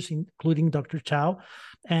researchers, including Dr. Chow?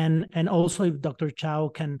 And also, if Dr. Chow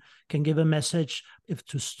can give a message if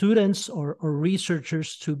to students or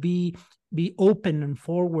researchers to be open and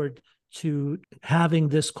forward to having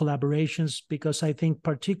these collaborations, because I think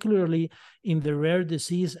particularly in the rare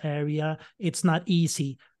disease area, it's not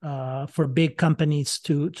easy for big companies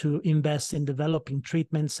to invest in developing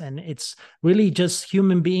treatments, and it's really just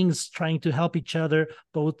human beings trying to help each other,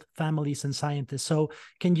 both families and scientists. So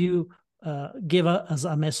can you give us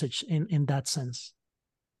a message in that sense?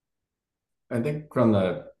 I think from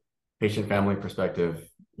the patient family perspective,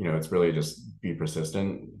 it's really just be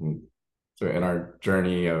persistent. And so in our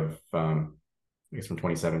journey of, I guess from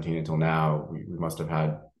 2017 until now, we must have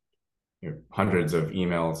had hundreds of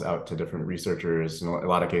emails out to different researchers. In a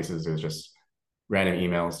lot of cases, it was just random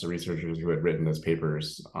emails to researchers who had written those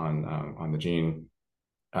papers on the gene.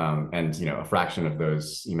 And a fraction of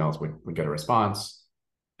those emails would get a response.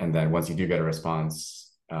 And then once you do get a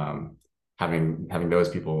response, having those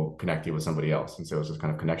people connect you with somebody else. And so it was just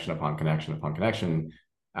kind of connection upon connection upon connection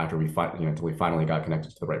after until we finally got connected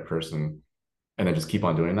to the right person, and then just keep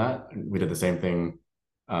on doing that. We did the same thing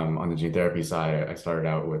on the gene therapy side. I started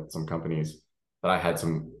out with some companies that I had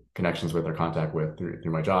some connections with or contact with through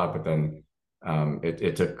my job, but then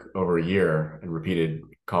it took over a year and repeated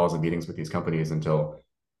calls and meetings with these companies until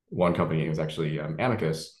one company, it was actually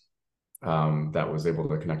Amicus, that was able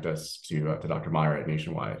to connect us to Dr. Meyer at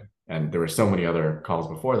Nationwide. And there were so many other calls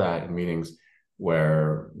before that and meetings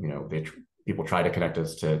where people tried to connect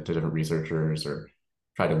us to different researchers or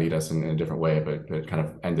try to lead us in a different way, but it kind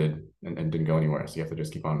of ended and didn't go anywhere. So you have to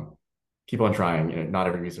just keep on trying. Not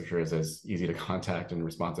every researcher is as easy to contact and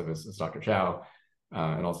responsive as Dr. Chow.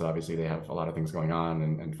 And also, obviously, they have a lot of things going on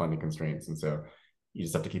and funding constraints. And so you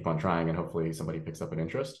just have to keep on trying, and hopefully somebody picks up an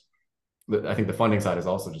interest. But I think the funding side is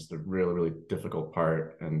also just a really, really difficult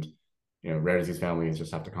part. And rare disease families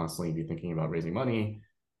just have to constantly be thinking about raising money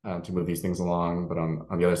to move these things along. But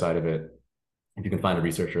on the other side of it, if you can find a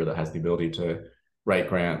researcher that has the ability to write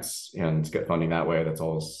grants and get funding that way, that's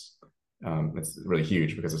really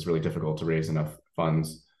huge, because it's really difficult to raise enough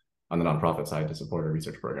funds on the nonprofit side to support a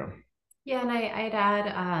research program. Yeah, and I'd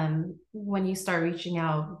add, when you start reaching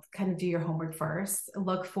out, kind of do your homework first.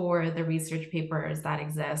 Look for the research papers that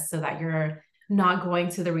exist so that you're not going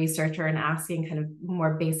to the researcher and asking kind of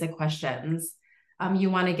more basic questions.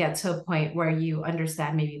 You want to get to a point where you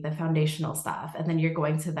understand maybe the foundational stuff, and then you're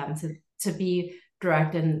going to them to be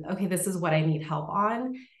direct and, okay, this is what I need help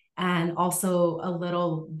on. And also a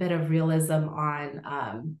little bit of realism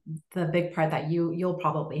on the big part that you'll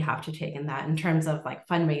probably have to take in that, in terms of like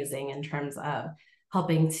fundraising, in terms of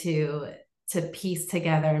helping to piece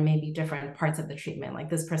together maybe different parts of the treatment.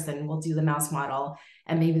 Like this person will do the mouse model,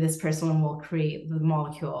 and maybe this person will create the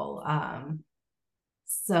molecule.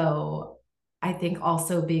 So I think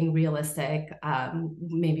also being realistic,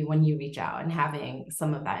 maybe when you reach out, and having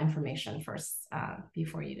some of that information first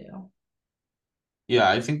before you do. Yeah,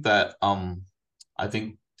 I think that I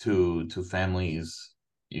think to families,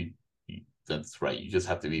 you that's right. You just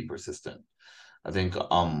have to be persistent. I think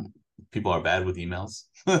people are bad with emails.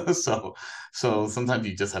 so sometimes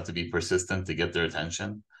you just have to be persistent to get their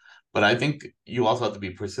attention. But I think you also have to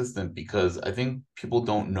be persistent, because I think people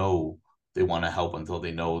don't know they want to help until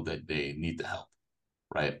they know that they need the help,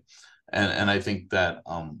 right? And I think that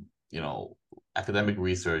academic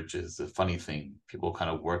research is a funny thing. People kind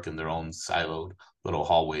of work in their own siloed little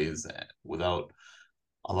hallways without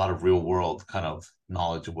a lot of real world kind of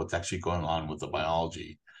knowledge of what's actually going on with the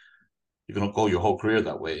biology. You can go your whole career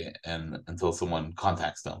that way, and until someone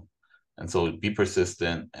contacts them. And so be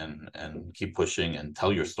persistent and keep pushing and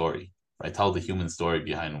tell your story, right? Tell the human story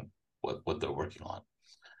behind what they're working on.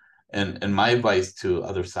 And my advice to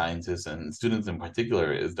other scientists and students in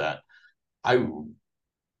particular is that I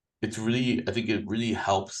think it really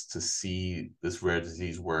helps to see this rare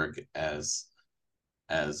disease work as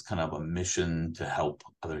kind of a mission to help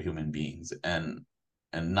other human beings, and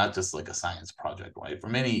not just like a science project, right? For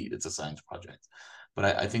many, it's a science project, but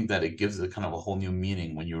I think that it gives it kind of a whole new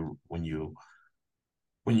meaning when you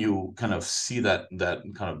kind of see that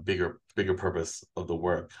kind of bigger purpose of the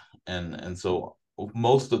work. And so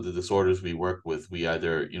most of the disorders we work with, we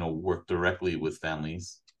either work directly with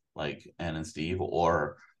families like Anne and Steve,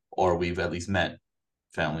 or we've at least met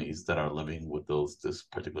families that are living with this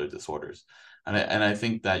particular disorders. And I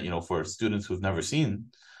think that for students who've never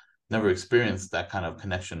experienced that kind of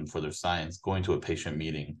connection for their science, going to a patient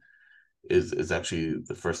meeting is actually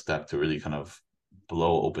the first step to really kind of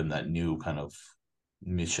blow open that new kind of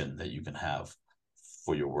mission that you can have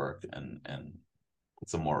for your work, and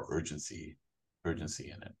put some more urgency in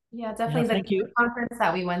it. Yeah, definitely. Thank you. The conference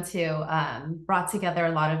that we went to brought together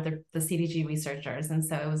a lot of the CDG researchers, and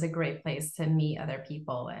so it was a great place to meet other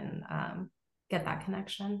people and get that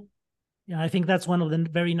connection. Yeah, I think that's one of the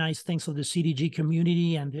very nice things of the CDG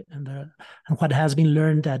community, and what has been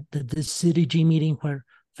learned at this CDG meeting, where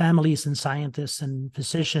families and scientists and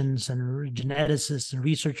physicians and geneticists and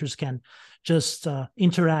researchers can just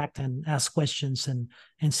interact and ask questions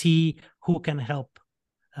and see who can help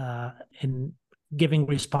in giving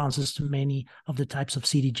responses to many of the types of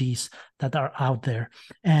CDGs that are out there.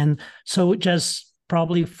 And so just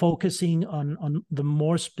probably focusing on the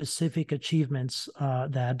more specific achievements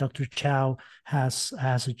that Dr. Chow has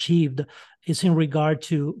achieved is in regard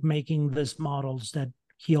to making these models that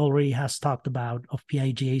he already has talked about of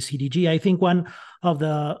PIGA CDG. I think one of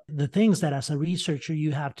the things that as a researcher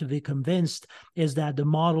you have to be convinced is that the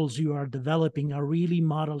models you are developing are really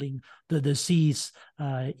modeling the disease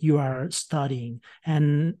you are studying.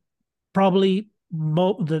 And probably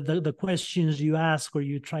the questions you ask or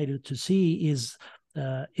you try to see is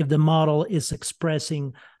if the model is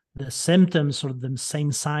expressing the symptoms or the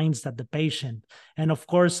same signs that the patient. And of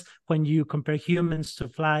course, when you compare humans to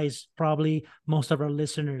flies, probably most of our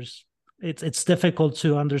listeners, it's difficult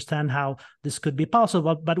to understand how this could be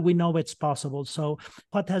possible, but we know it's possible. So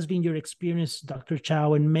what has been your experience, Dr.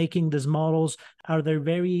 Chow, in making these models? Are they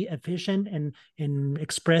very efficient in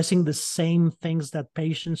expressing the same things that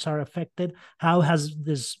patients are affected? How has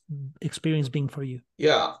this experience been for you?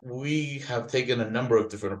 Yeah, we have taken a number of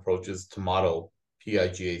different approaches to model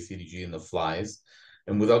PIGA CDG in the flies.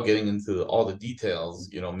 And without getting into all the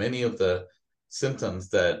details, many of the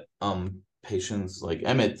symptoms that patients like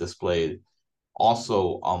Emmett displayed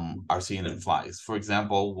also are seen in flies. For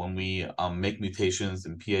example, when we make mutations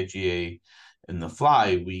in PIGA in the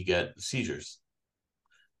fly, we get seizures,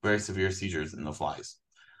 very severe seizures in the flies.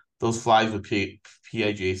 Those flies with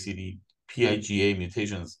PIGA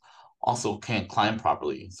mutations also can't climb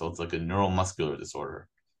properly. So it's like a neuromuscular disorder.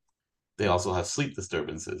 They also have sleep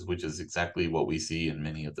disturbances, which is exactly what we see in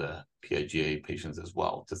many of the PIGA patients as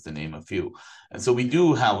well, just to name a few. And so we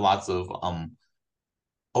do have lots of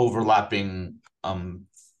overlapping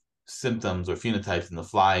symptoms or phenotypes in the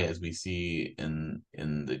fly as we see in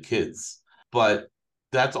the kids. But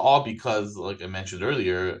that's all because, like I mentioned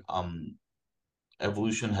earlier,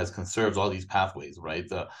 evolution has conserved all these pathways, right?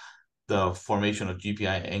 The formation of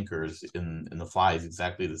GPI anchors in the fly is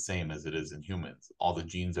exactly the same as it is in humans. All the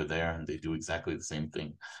genes are there and they do exactly the same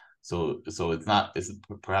thing. So it's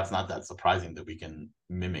perhaps not that surprising that we can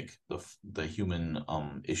mimic the human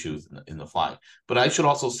issues in the fly. But I should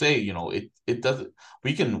also say, it doesn't.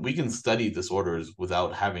 We can study disorders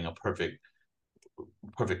without having a perfect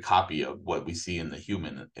copy of what we see in the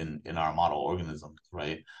human in our model organisms,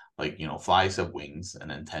 right? Like flies have wings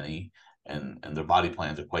and antennae, and their body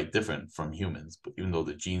plans are quite different from humans, but even though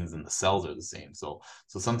the genes and the cells are the same. So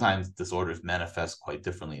sometimes disorders manifest quite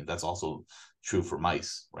differently. And that's also true for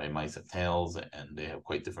mice, right? Mice have tails and they have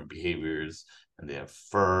quite different behaviors, and they have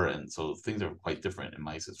fur. And so things are quite different in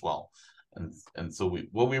mice as well. And so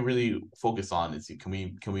what we really focus on is, can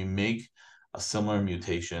we make a similar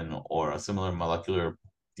mutation or a similar molecular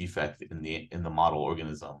defect in the model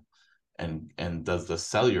organism? And does the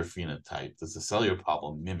cellular phenotype, does the cellular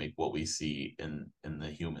problem mimic what we see in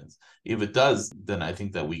the humans? If it does, then I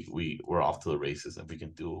think that we're off to the races, and we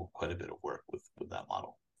can do quite a bit of work with that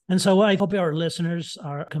model. And so I hope our listeners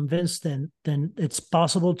are convinced then it's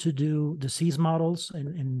possible to do disease models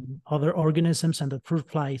in other organisms, and that fruit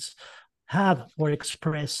flies have or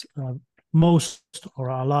express most or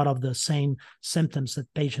a lot of the same symptoms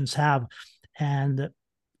that patients have. And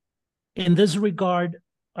in this regard,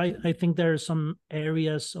 I think there are some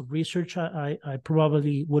areas of research I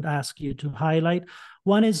probably would ask you to highlight.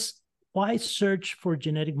 One is, why search for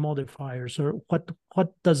genetic modifiers, or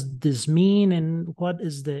what does this mean, and what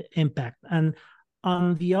is the impact? And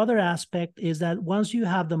on the other aspect is that once you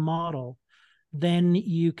have the model, then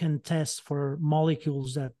you can test for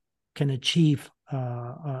molecules that can achieve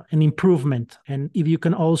an improvement. And if you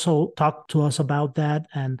can also talk to us about that,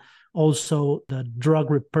 and also the drug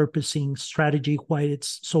repurposing strategy, why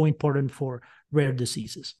it's so important for rare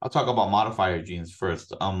diseases. I'll talk about modifier genes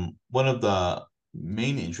first. One of the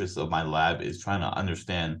main interests of my lab is trying to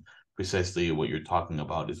understand precisely what you're talking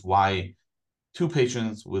about, is why two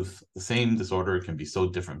patients with the same disorder can be so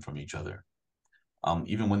different from each other,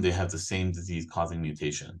 even when they have the same disease-causing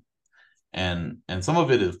mutation. And some of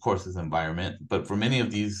it, of course, is environment, but for many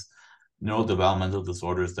of these neurodevelopmental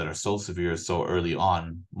disorders that are so severe so early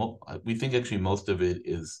on, we think actually most of it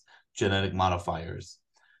is genetic modifiers.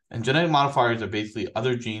 And genetic modifiers are basically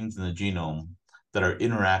other genes in the genome that are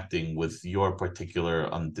interacting with your particular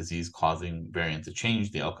disease-causing variant to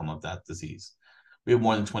change the outcome of that disease. We have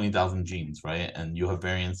more than 20,000 genes, right? And you have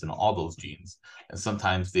variants in all those genes. And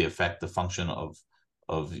sometimes they affect the function of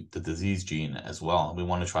the disease gene as well. And we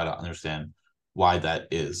want to try to understand why that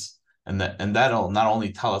is. And that'll not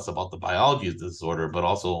only tell us about the biology of the disorder, but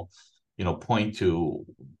also, point to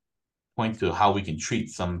how we can treat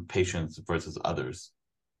some patients versus others.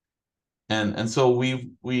 And so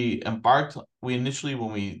we initially,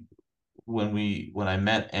 when I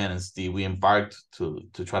met Ann and Steve, we embarked to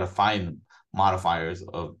try to find modifiers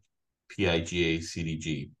of PIGA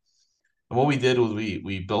CDG. And what we did was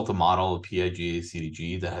we built a model of PIGA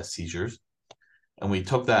CDG that has seizures, and we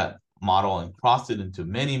took that model and crossed it into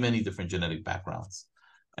many, many different genetic backgrounds,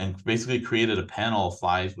 and basically created a panel of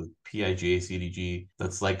flies with PIGA CDG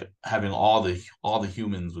that's like having all the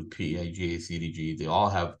humans with PIGA CDG. They all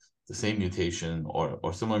have the same mutation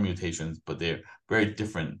or similar mutations, but they're very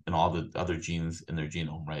different in all the other genes in their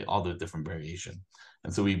genome, right? All the different variation.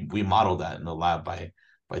 And so we modeled that in the lab by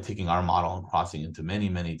taking our model and crossing into many,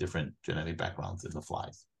 many different genetic backgrounds in the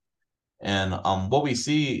flies. And what we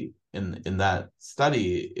see in that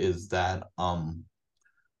study is that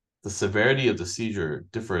the severity of the seizure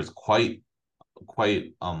differs quite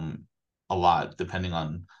a lot depending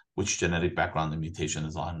on which genetic background the mutation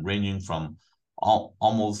is on, ranging from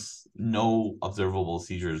almost no observable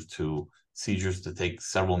seizures to seizures to take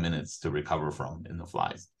several minutes to recover from in the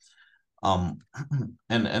flies.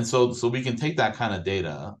 And so we can take that kind of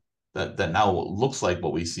data that now looks like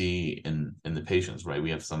what we see in the patients, right?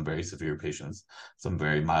 We have some very severe patients, some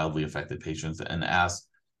very mildly affected patients, and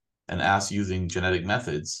ask using genetic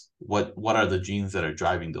methods, what are the genes that are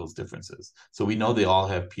driving those differences? So we know they all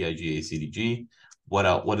have PIGA CDG.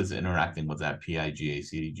 What is interacting with that PIGA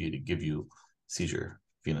CDG to give you seizure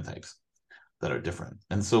phenotypes that are different?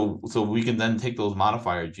 And so we can then take those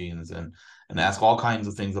modifier genes and ask all kinds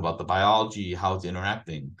of things about the biology, how it's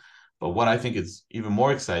interacting. But what I think is even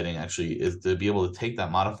more exciting actually is to be able to take that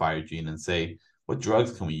modifier gene and say, what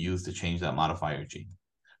drugs can we use to change that modifier gene?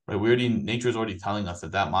 Right? Nature's already telling us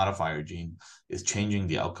that modifier gene is changing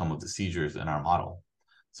the outcome of the seizures in our model.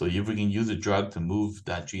 So if we can use a drug to move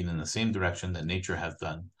that gene in the same direction that nature has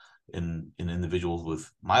done in individuals with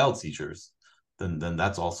mild seizures, then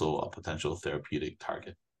that's also a potential therapeutic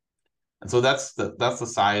target. And so that's the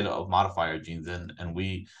side of modifier genes, and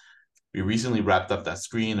we recently wrapped up that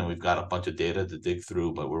screen, and we've got a bunch of data to dig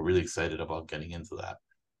through, but we're really excited about getting into that.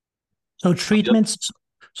 So treatments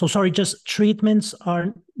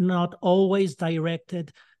are not always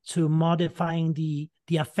directed to modifying the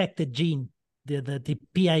affected gene, the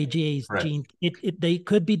PIGA gene. They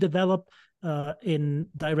could be developed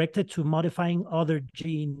directed to modifying other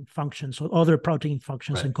gene functions or other protein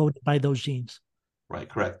functions encoded by those genes. Right,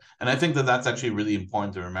 correct. And I think that's actually really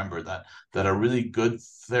important to remember, that a really good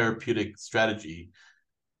therapeutic strategy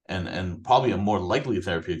and probably a more likely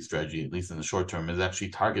therapeutic strategy, at least in the short term, is actually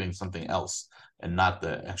targeting something else and not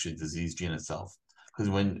the actually disease gene itself. Because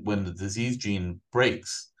when the disease gene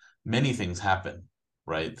breaks, many things happen,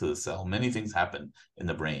 right, to the cell. Many things happen in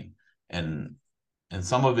the brain. And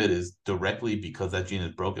some of it is directly because that gene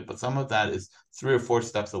is broken, but some of that is 3 or 4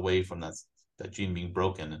 steps away from that gene being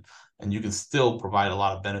broken. And you can still provide a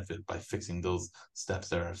lot of benefit by fixing those steps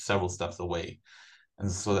that are several steps away. And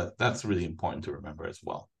so that's really important to remember as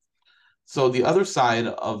well. So the other side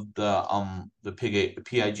of the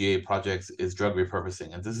PIGA projects is drug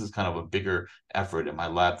repurposing. And this is kind of a bigger effort in my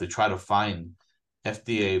lab to try to find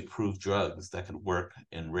FDA-approved drugs that could work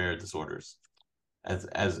in rare disorders.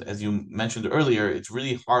 As you mentioned earlier, it's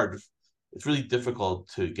really hard, it's really difficult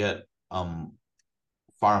to get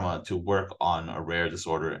pharma to work on a rare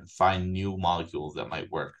disorder and find new molecules that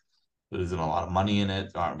might work. There isn't a lot of money in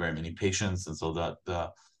it, there aren't very many patients, and so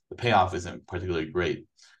the payoff isn't particularly great.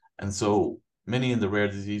 And so many in the rare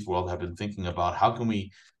disease world have been thinking about how can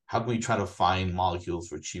we try to find molecules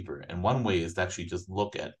for cheaper? And one way is to actually just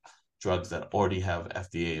look at drugs that already have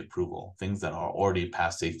FDA approval, things that are already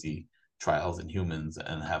past safety trials in humans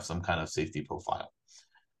and have some kind of safety profile.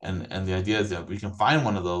 And the idea is that if we can find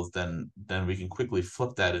one of those, then we can quickly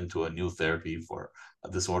flip that into a new therapy for a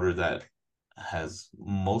disorder that has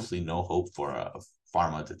mostly no hope for a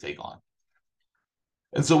pharma to take on.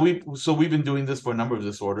 And so we've been doing this for a number of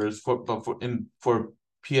disorders. For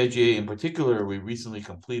PIGA in particular, we recently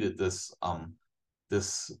completed this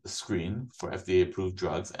screen for FDA approved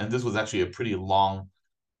drugs, and this was actually a pretty long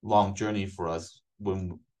journey for us.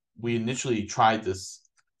 When we initially tried this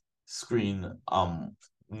screen,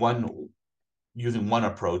 using one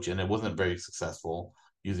approach, and it wasn't very successful,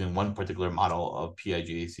 using one particular model of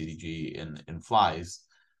PIGA CDG in flies.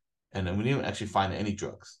 And then we didn't actually find any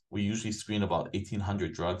drugs. We usually screen about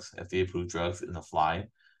 1,800 drugs, FDA-approved drugs in the fly.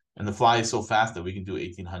 And the fly is so fast that we can do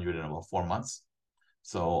 1,800 in about 4 months.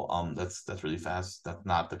 So that's really fast. That's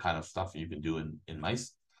not the kind of stuff you can do in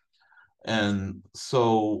mice. And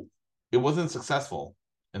so it wasn't successful.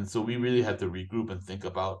 And so we really had to regroup and think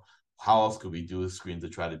about how else could we do a screen to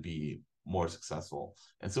try to be more successful.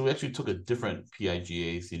 And so we actually took a different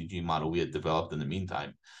PIGA CDG model we had developed in the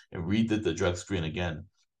meantime and redid the drug screen again.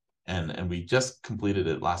 And we just completed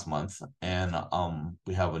it last month, and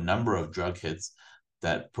we have a number of drug hits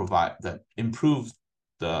that improve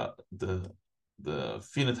the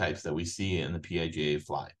phenotypes that we see in the PIGA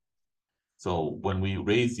fly. So when we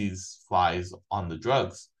raise these flies on the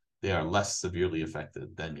drugs, they are less severely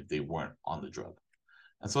affected than if they weren't on the drug.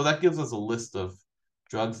 And so that gives us a list of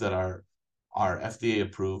drugs that are FDA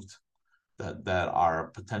approved, that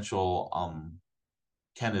are potential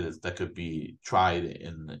candidates that could be tried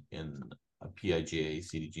in a PIGA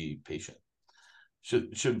CDG patient.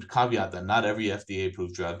 Should caveat that not every FDA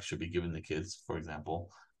approved drug should be given to kids, for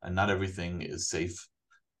example, and not everything is safe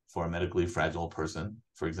for a medically fragile person,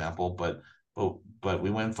 for example. But we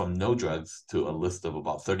went from no drugs to a list of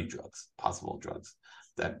about 30 drugs, possible drugs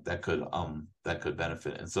that could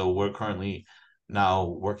benefit. And so we're currently now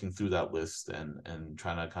working through that list and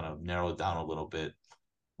trying to kind of narrow it down a little bit.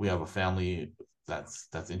 We have a family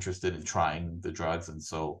that's interested in trying the drugs, and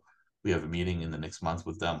so we have a meeting in the next month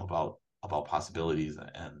with them about possibilities,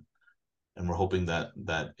 and we're hoping that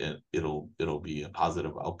it'll be a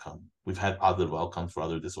positive outcome. We've had positive outcomes for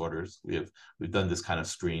other disorders. We've done this kind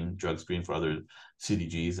of drug screen for other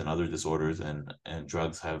CDGs and other disorders, and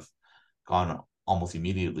drugs have gone almost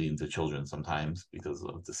immediately into children sometimes because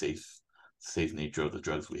of the safe nature of the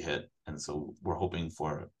drugs we hit. And so we're hoping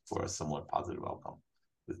for a similar positive outcome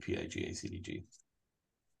with PIGA CDG.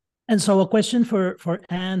 And so a question for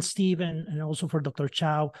Anne, Steve, and also for Dr.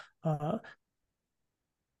 Chow.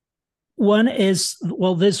 One is,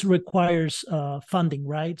 well, this requires funding,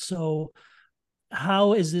 right? So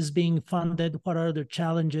how is this being funded? What are the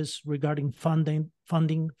challenges regarding funding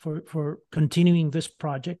for continuing this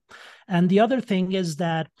project? And the other thing is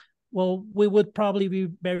that, well, we would probably be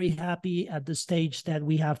very happy at the stage that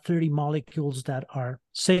we have 30 molecules that are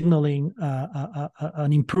signaling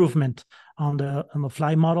an improvement on the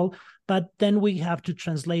fly model, but then we have to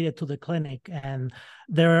translate it to the clinic, and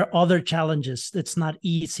there are other challenges. It's not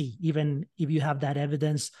easy, even if you have that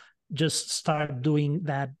evidence. Just start doing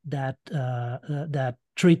that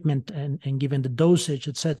treatment and given the dosage,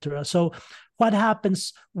 etc. So what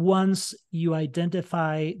happens once you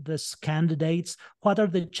identify these candidates? What are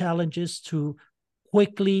the challenges to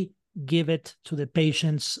quickly give it to the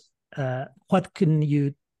patients? What can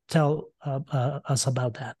you tell us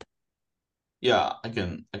about that? Yeah, I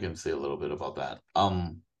can say a little bit about that.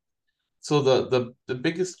 So the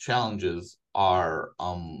biggest challenges are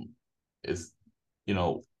is,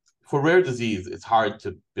 for rare disease, it's hard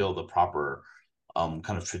to build a proper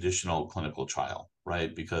kind of traditional clinical trial,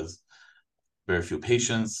 right? Because very few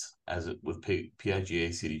patients, as with PIGA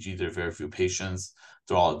CDG, there are very few patients.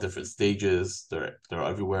 They're all at different stages. They're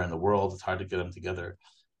everywhere in the world. It's hard to get them together.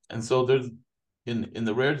 And so there's in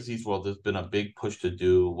the rare disease world, there's been a big push to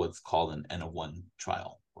do what's called an N-of-1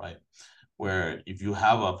 trial, right? Where if you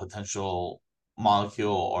have a potential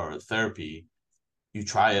molecule or a therapy, you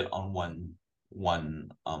try it on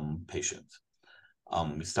one patient.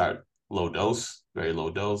 You start low dose, very low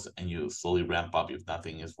dose, and you slowly ramp up if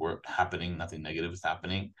nothing is happening, nothing negative is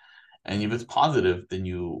happening. And if it's positive, then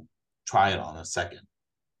you try it on a second,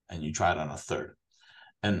 and you try it on a third.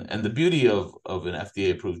 And the beauty of an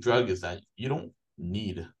FDA approved drug is that you don't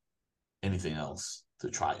need anything else to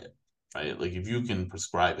try it, right? Like if you can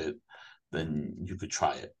prescribe it, then you could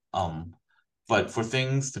try it. But for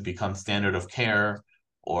things to become standard of care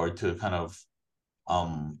or to kind of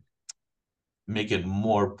make it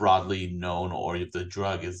more broadly known, or if the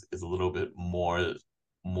drug is a little bit more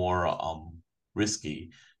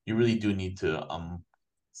risky, you really do need to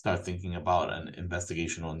start thinking about an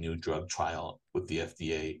investigational new drug trial with the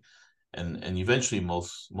FDA. And eventually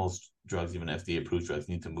most drugs, even FDA approved drugs,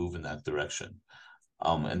 need to move in that direction.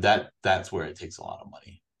 And that's where it takes a lot of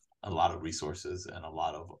money, a lot of resources, and a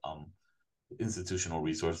lot of institutional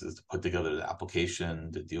resources to put together the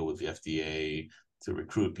application, to deal with the FDA, to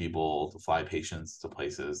recruit people, to fly patients to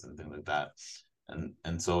places and things like that.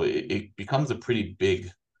 And so it becomes a pretty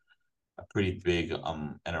big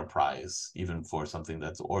enterprise, even for something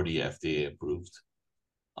that's already FDA approved.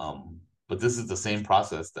 But this is the same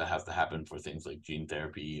process that has to happen for things like gene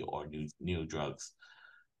therapy or new drugs.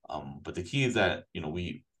 But the key is that, you know,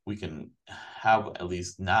 we can have at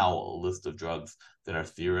least now a list of drugs that are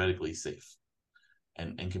theoretically safe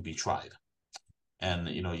and can be tried. And,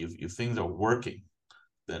 you know, if things are working,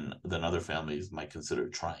 then other families might consider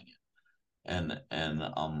trying it.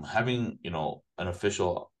 And having, you know, an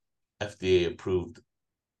official FDA approved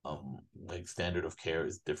like standard of care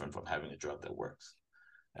is different from having a drug that works.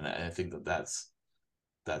 And I think that's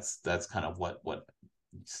kind of what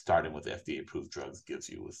starting with FDA approved drugs gives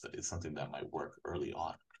you, is something that might work early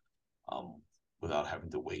on, without having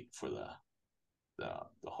to wait for the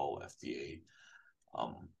whole FDA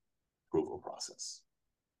approval process.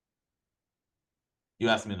 You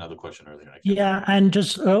asked me another question earlier. Yeah, and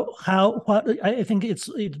just I think it's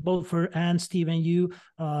both for Anne, Steve, and you.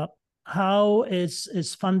 How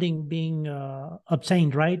is funding being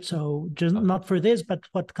obtained, right? So just not for this, but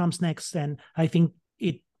what comes next. And I think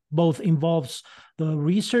it both involves the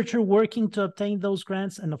researcher working to obtain those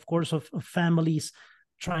grants, and of course of families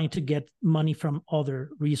trying to get money from other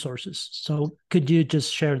resources. So could you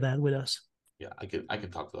just share that with us? Yeah, I can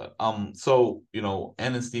talk to that. So, you know,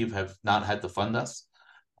 Anne and Steve have not had to fund us.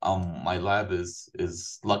 My lab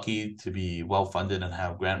is lucky to be well funded and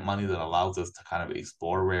have grant money that allows us to kind of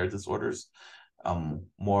explore rare disorders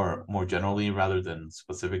more generally rather than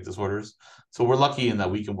specific disorders. So we're lucky in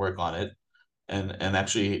that we can work on it. And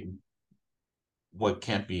actually, what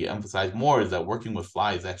can't be emphasized more is that working with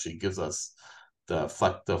flies actually gives us the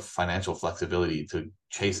financial flexibility to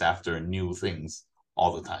chase after new things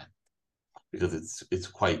all the time, because it's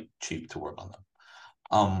quite cheap to work on them.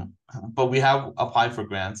 But we have applied for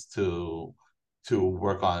grants to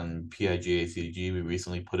work on PIGA CDG. We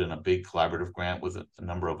recently put in a big collaborative grant with a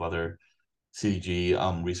number of other CDG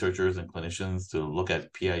researchers and clinicians to look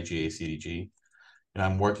at PIGA CDG. And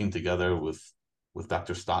I'm working together with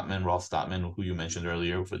Dr. Stotman, Rolf Stotman, who you mentioned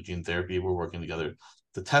earlier, for gene therapy. We're working together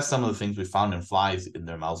to test some of the things we found in flies in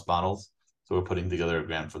their mouse models. So we're putting together a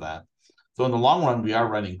grant for that. So in the long run, we are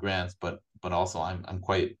writing grants, but also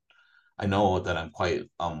I know that I'm quite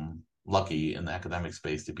lucky in the academic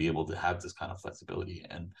space to be able to have this kind of flexibility,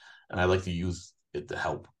 and I like to use it to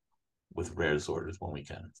help with rare disorders when we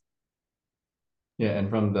can. Yeah, and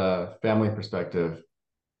from the family perspective,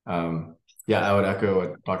 yeah, I would echo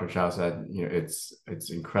what Dr. Chow said. You know,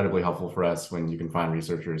 it's incredibly helpful for us when you can find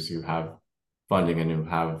researchers who have funding and who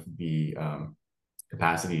have the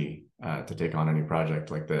capacity to take on any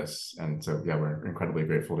project like this. And so, yeah, we're incredibly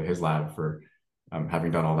grateful to his lab for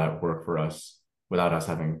having done all that work for us without us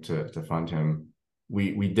having to fund him.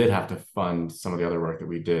 We did have to fund some of the other work that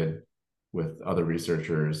we did with other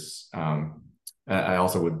researchers. I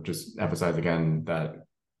also would just emphasize again that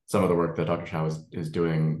some of the work that Dr. Chow is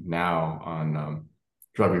doing now on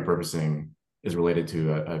drug repurposing is related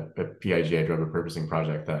to a PIGA drug repurposing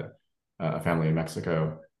project that a family in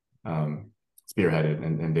Mexico spearheaded,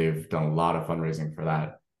 and they've done a lot of fundraising for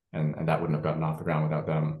that, and that wouldn't have gotten off the ground without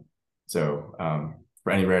them. So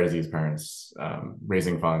for any rare disease parents,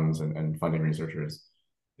 raising funds and funding researchers,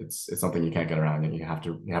 it's something you can't get around. You have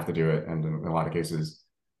to do it, and in a lot of cases,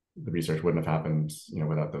 the research wouldn't have happened, you know,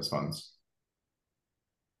 without those funds.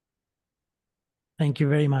 Thank you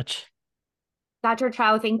very much. Dr.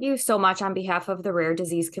 Chow, thank you so much on behalf of the rare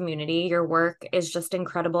disease community. Your work is just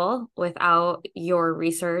incredible. Without your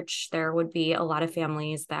research, there would be a lot of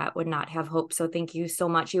families that would not have hope. So thank you so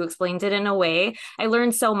much. You explained it in a way. I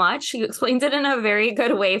learned so much. You explained it in a very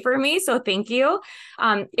good way for me. So thank you.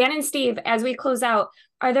 Anne and Steve, as we close out,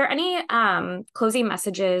 are there any closing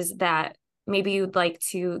messages that maybe you'd like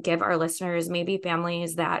to give our listeners, maybe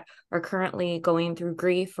families that are currently going through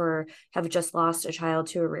grief or have just lost a child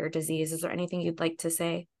to a rare disease? Is there anything you'd like to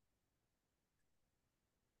say?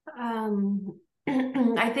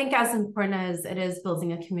 I think as important as it is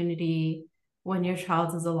building a community when your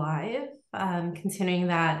child is alive. Continuing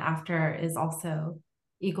that after is also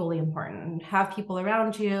equally important. Have people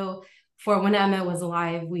around you. For when Emmett was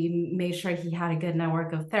alive, we made sure he had a good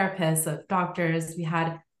network of therapists, of doctors. We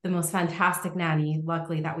had the most fantastic nanny,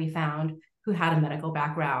 luckily, that we found, who had a medical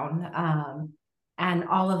background. And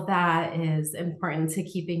all of that is important to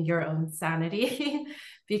keeping your own sanity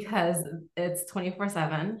because it's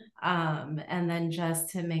 24/7. And then just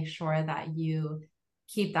to make sure that you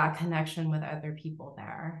keep that connection with other people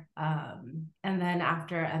there. And then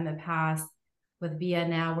after Emmett passed, with Via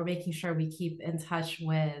now, we're making sure we keep in touch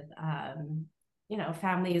with,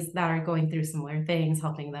 families that are going through similar things,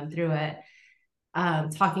 helping them through it,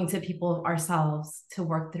 talking to people ourselves to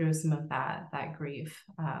work through some of that grief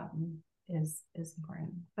is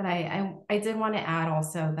important. But I did want to add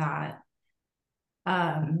also that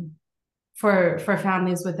for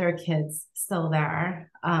families with their kids still there,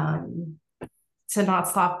 to not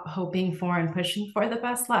stop hoping for and pushing for the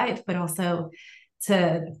best life, but also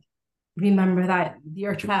to remember that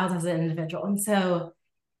your child is an individual. And so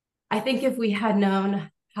I think if we had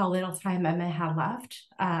known how little time Emmett had left,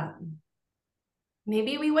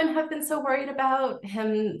 maybe we wouldn't have been so worried about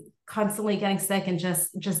him constantly getting sick and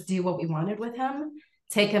just do what we wanted with him.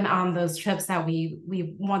 Take him on those trips that we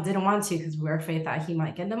didn't want to because we were afraid that he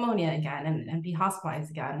might get pneumonia again and be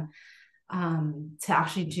hospitalized again, to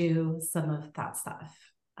actually do some of that stuff.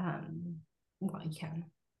 Well, you can.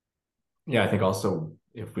 Yeah, I think also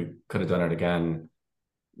if we could have done it again,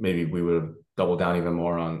 maybe we would have doubled down even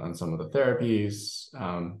more on some of the therapies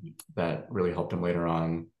that really helped him later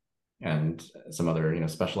on, and some other,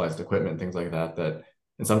 specialized equipment, things like that, that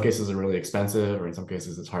in some cases are really expensive, or in some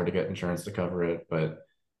cases it's hard to get insurance to cover it. But,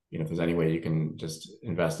 if there's any way you can just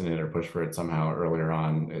invest in it or push for it somehow earlier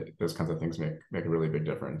on, those kinds of things make a really big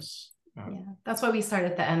difference. Yeah, that's why we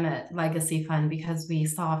started the Emmett Legacy Fund, because we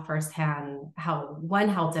saw firsthand how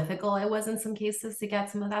difficult it was in some cases to get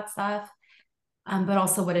some of that stuff, but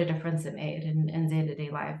also what a difference it made in day-to-day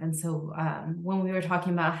life. And so when we were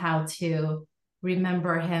talking about how to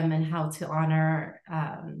remember him and how to honor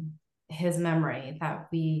his memory, that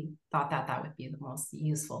we thought that would be the most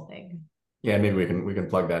useful thing. Yeah, maybe we can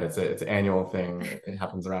plug that. It's an annual thing. It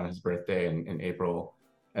happens around his birthday in April.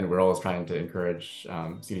 And we're always trying to encourage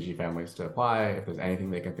CDG families to apply. If there's anything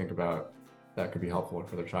they can think about that could be helpful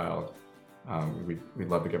for their child, we'd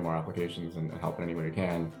love to get more applications and help in any way we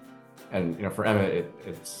can. And for Emmett,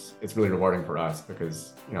 it's really rewarding for us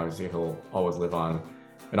because obviously he'll always live on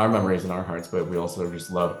in our memories and our hearts. But we also just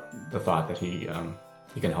love the thought that he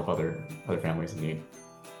can help other families in need.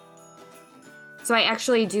 So I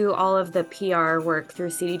actually do all of the PR work through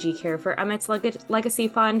CDG Care for Emmett's Legacy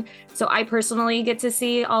Fund. So I personally get to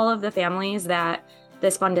see all of the families that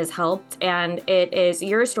this fund has helped, and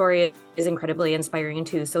your story is incredibly inspiring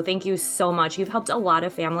too. So thank you so much. You've helped a lot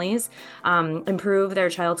of families improve their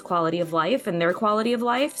child's quality of life and their quality of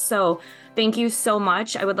life. So thank you so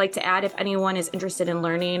much. I would like to add, if anyone is interested in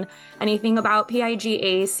learning anything about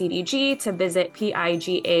PIGA CDG, to visit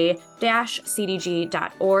piga-cdg.org.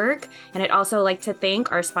 And I'd also like to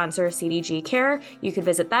thank our sponsor, CDG Care. You could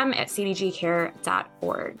visit them at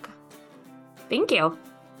cdgcare.org. Thank you.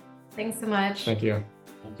 Thanks so much. Thank you.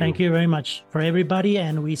 Thank you very much for everybody.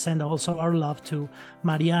 And we send also our love to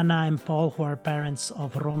Mariana and Paul, who are parents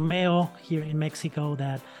of Romeo here in Mexico,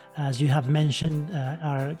 that, as you have mentioned,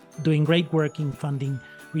 are doing great work in funding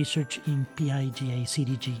research in PIGA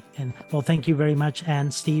CDG. And well, thank you very much, Anne,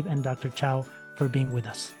 Steve, and Dr. Chow, for being with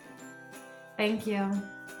us. Thank you.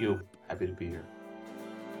 Happy to be here.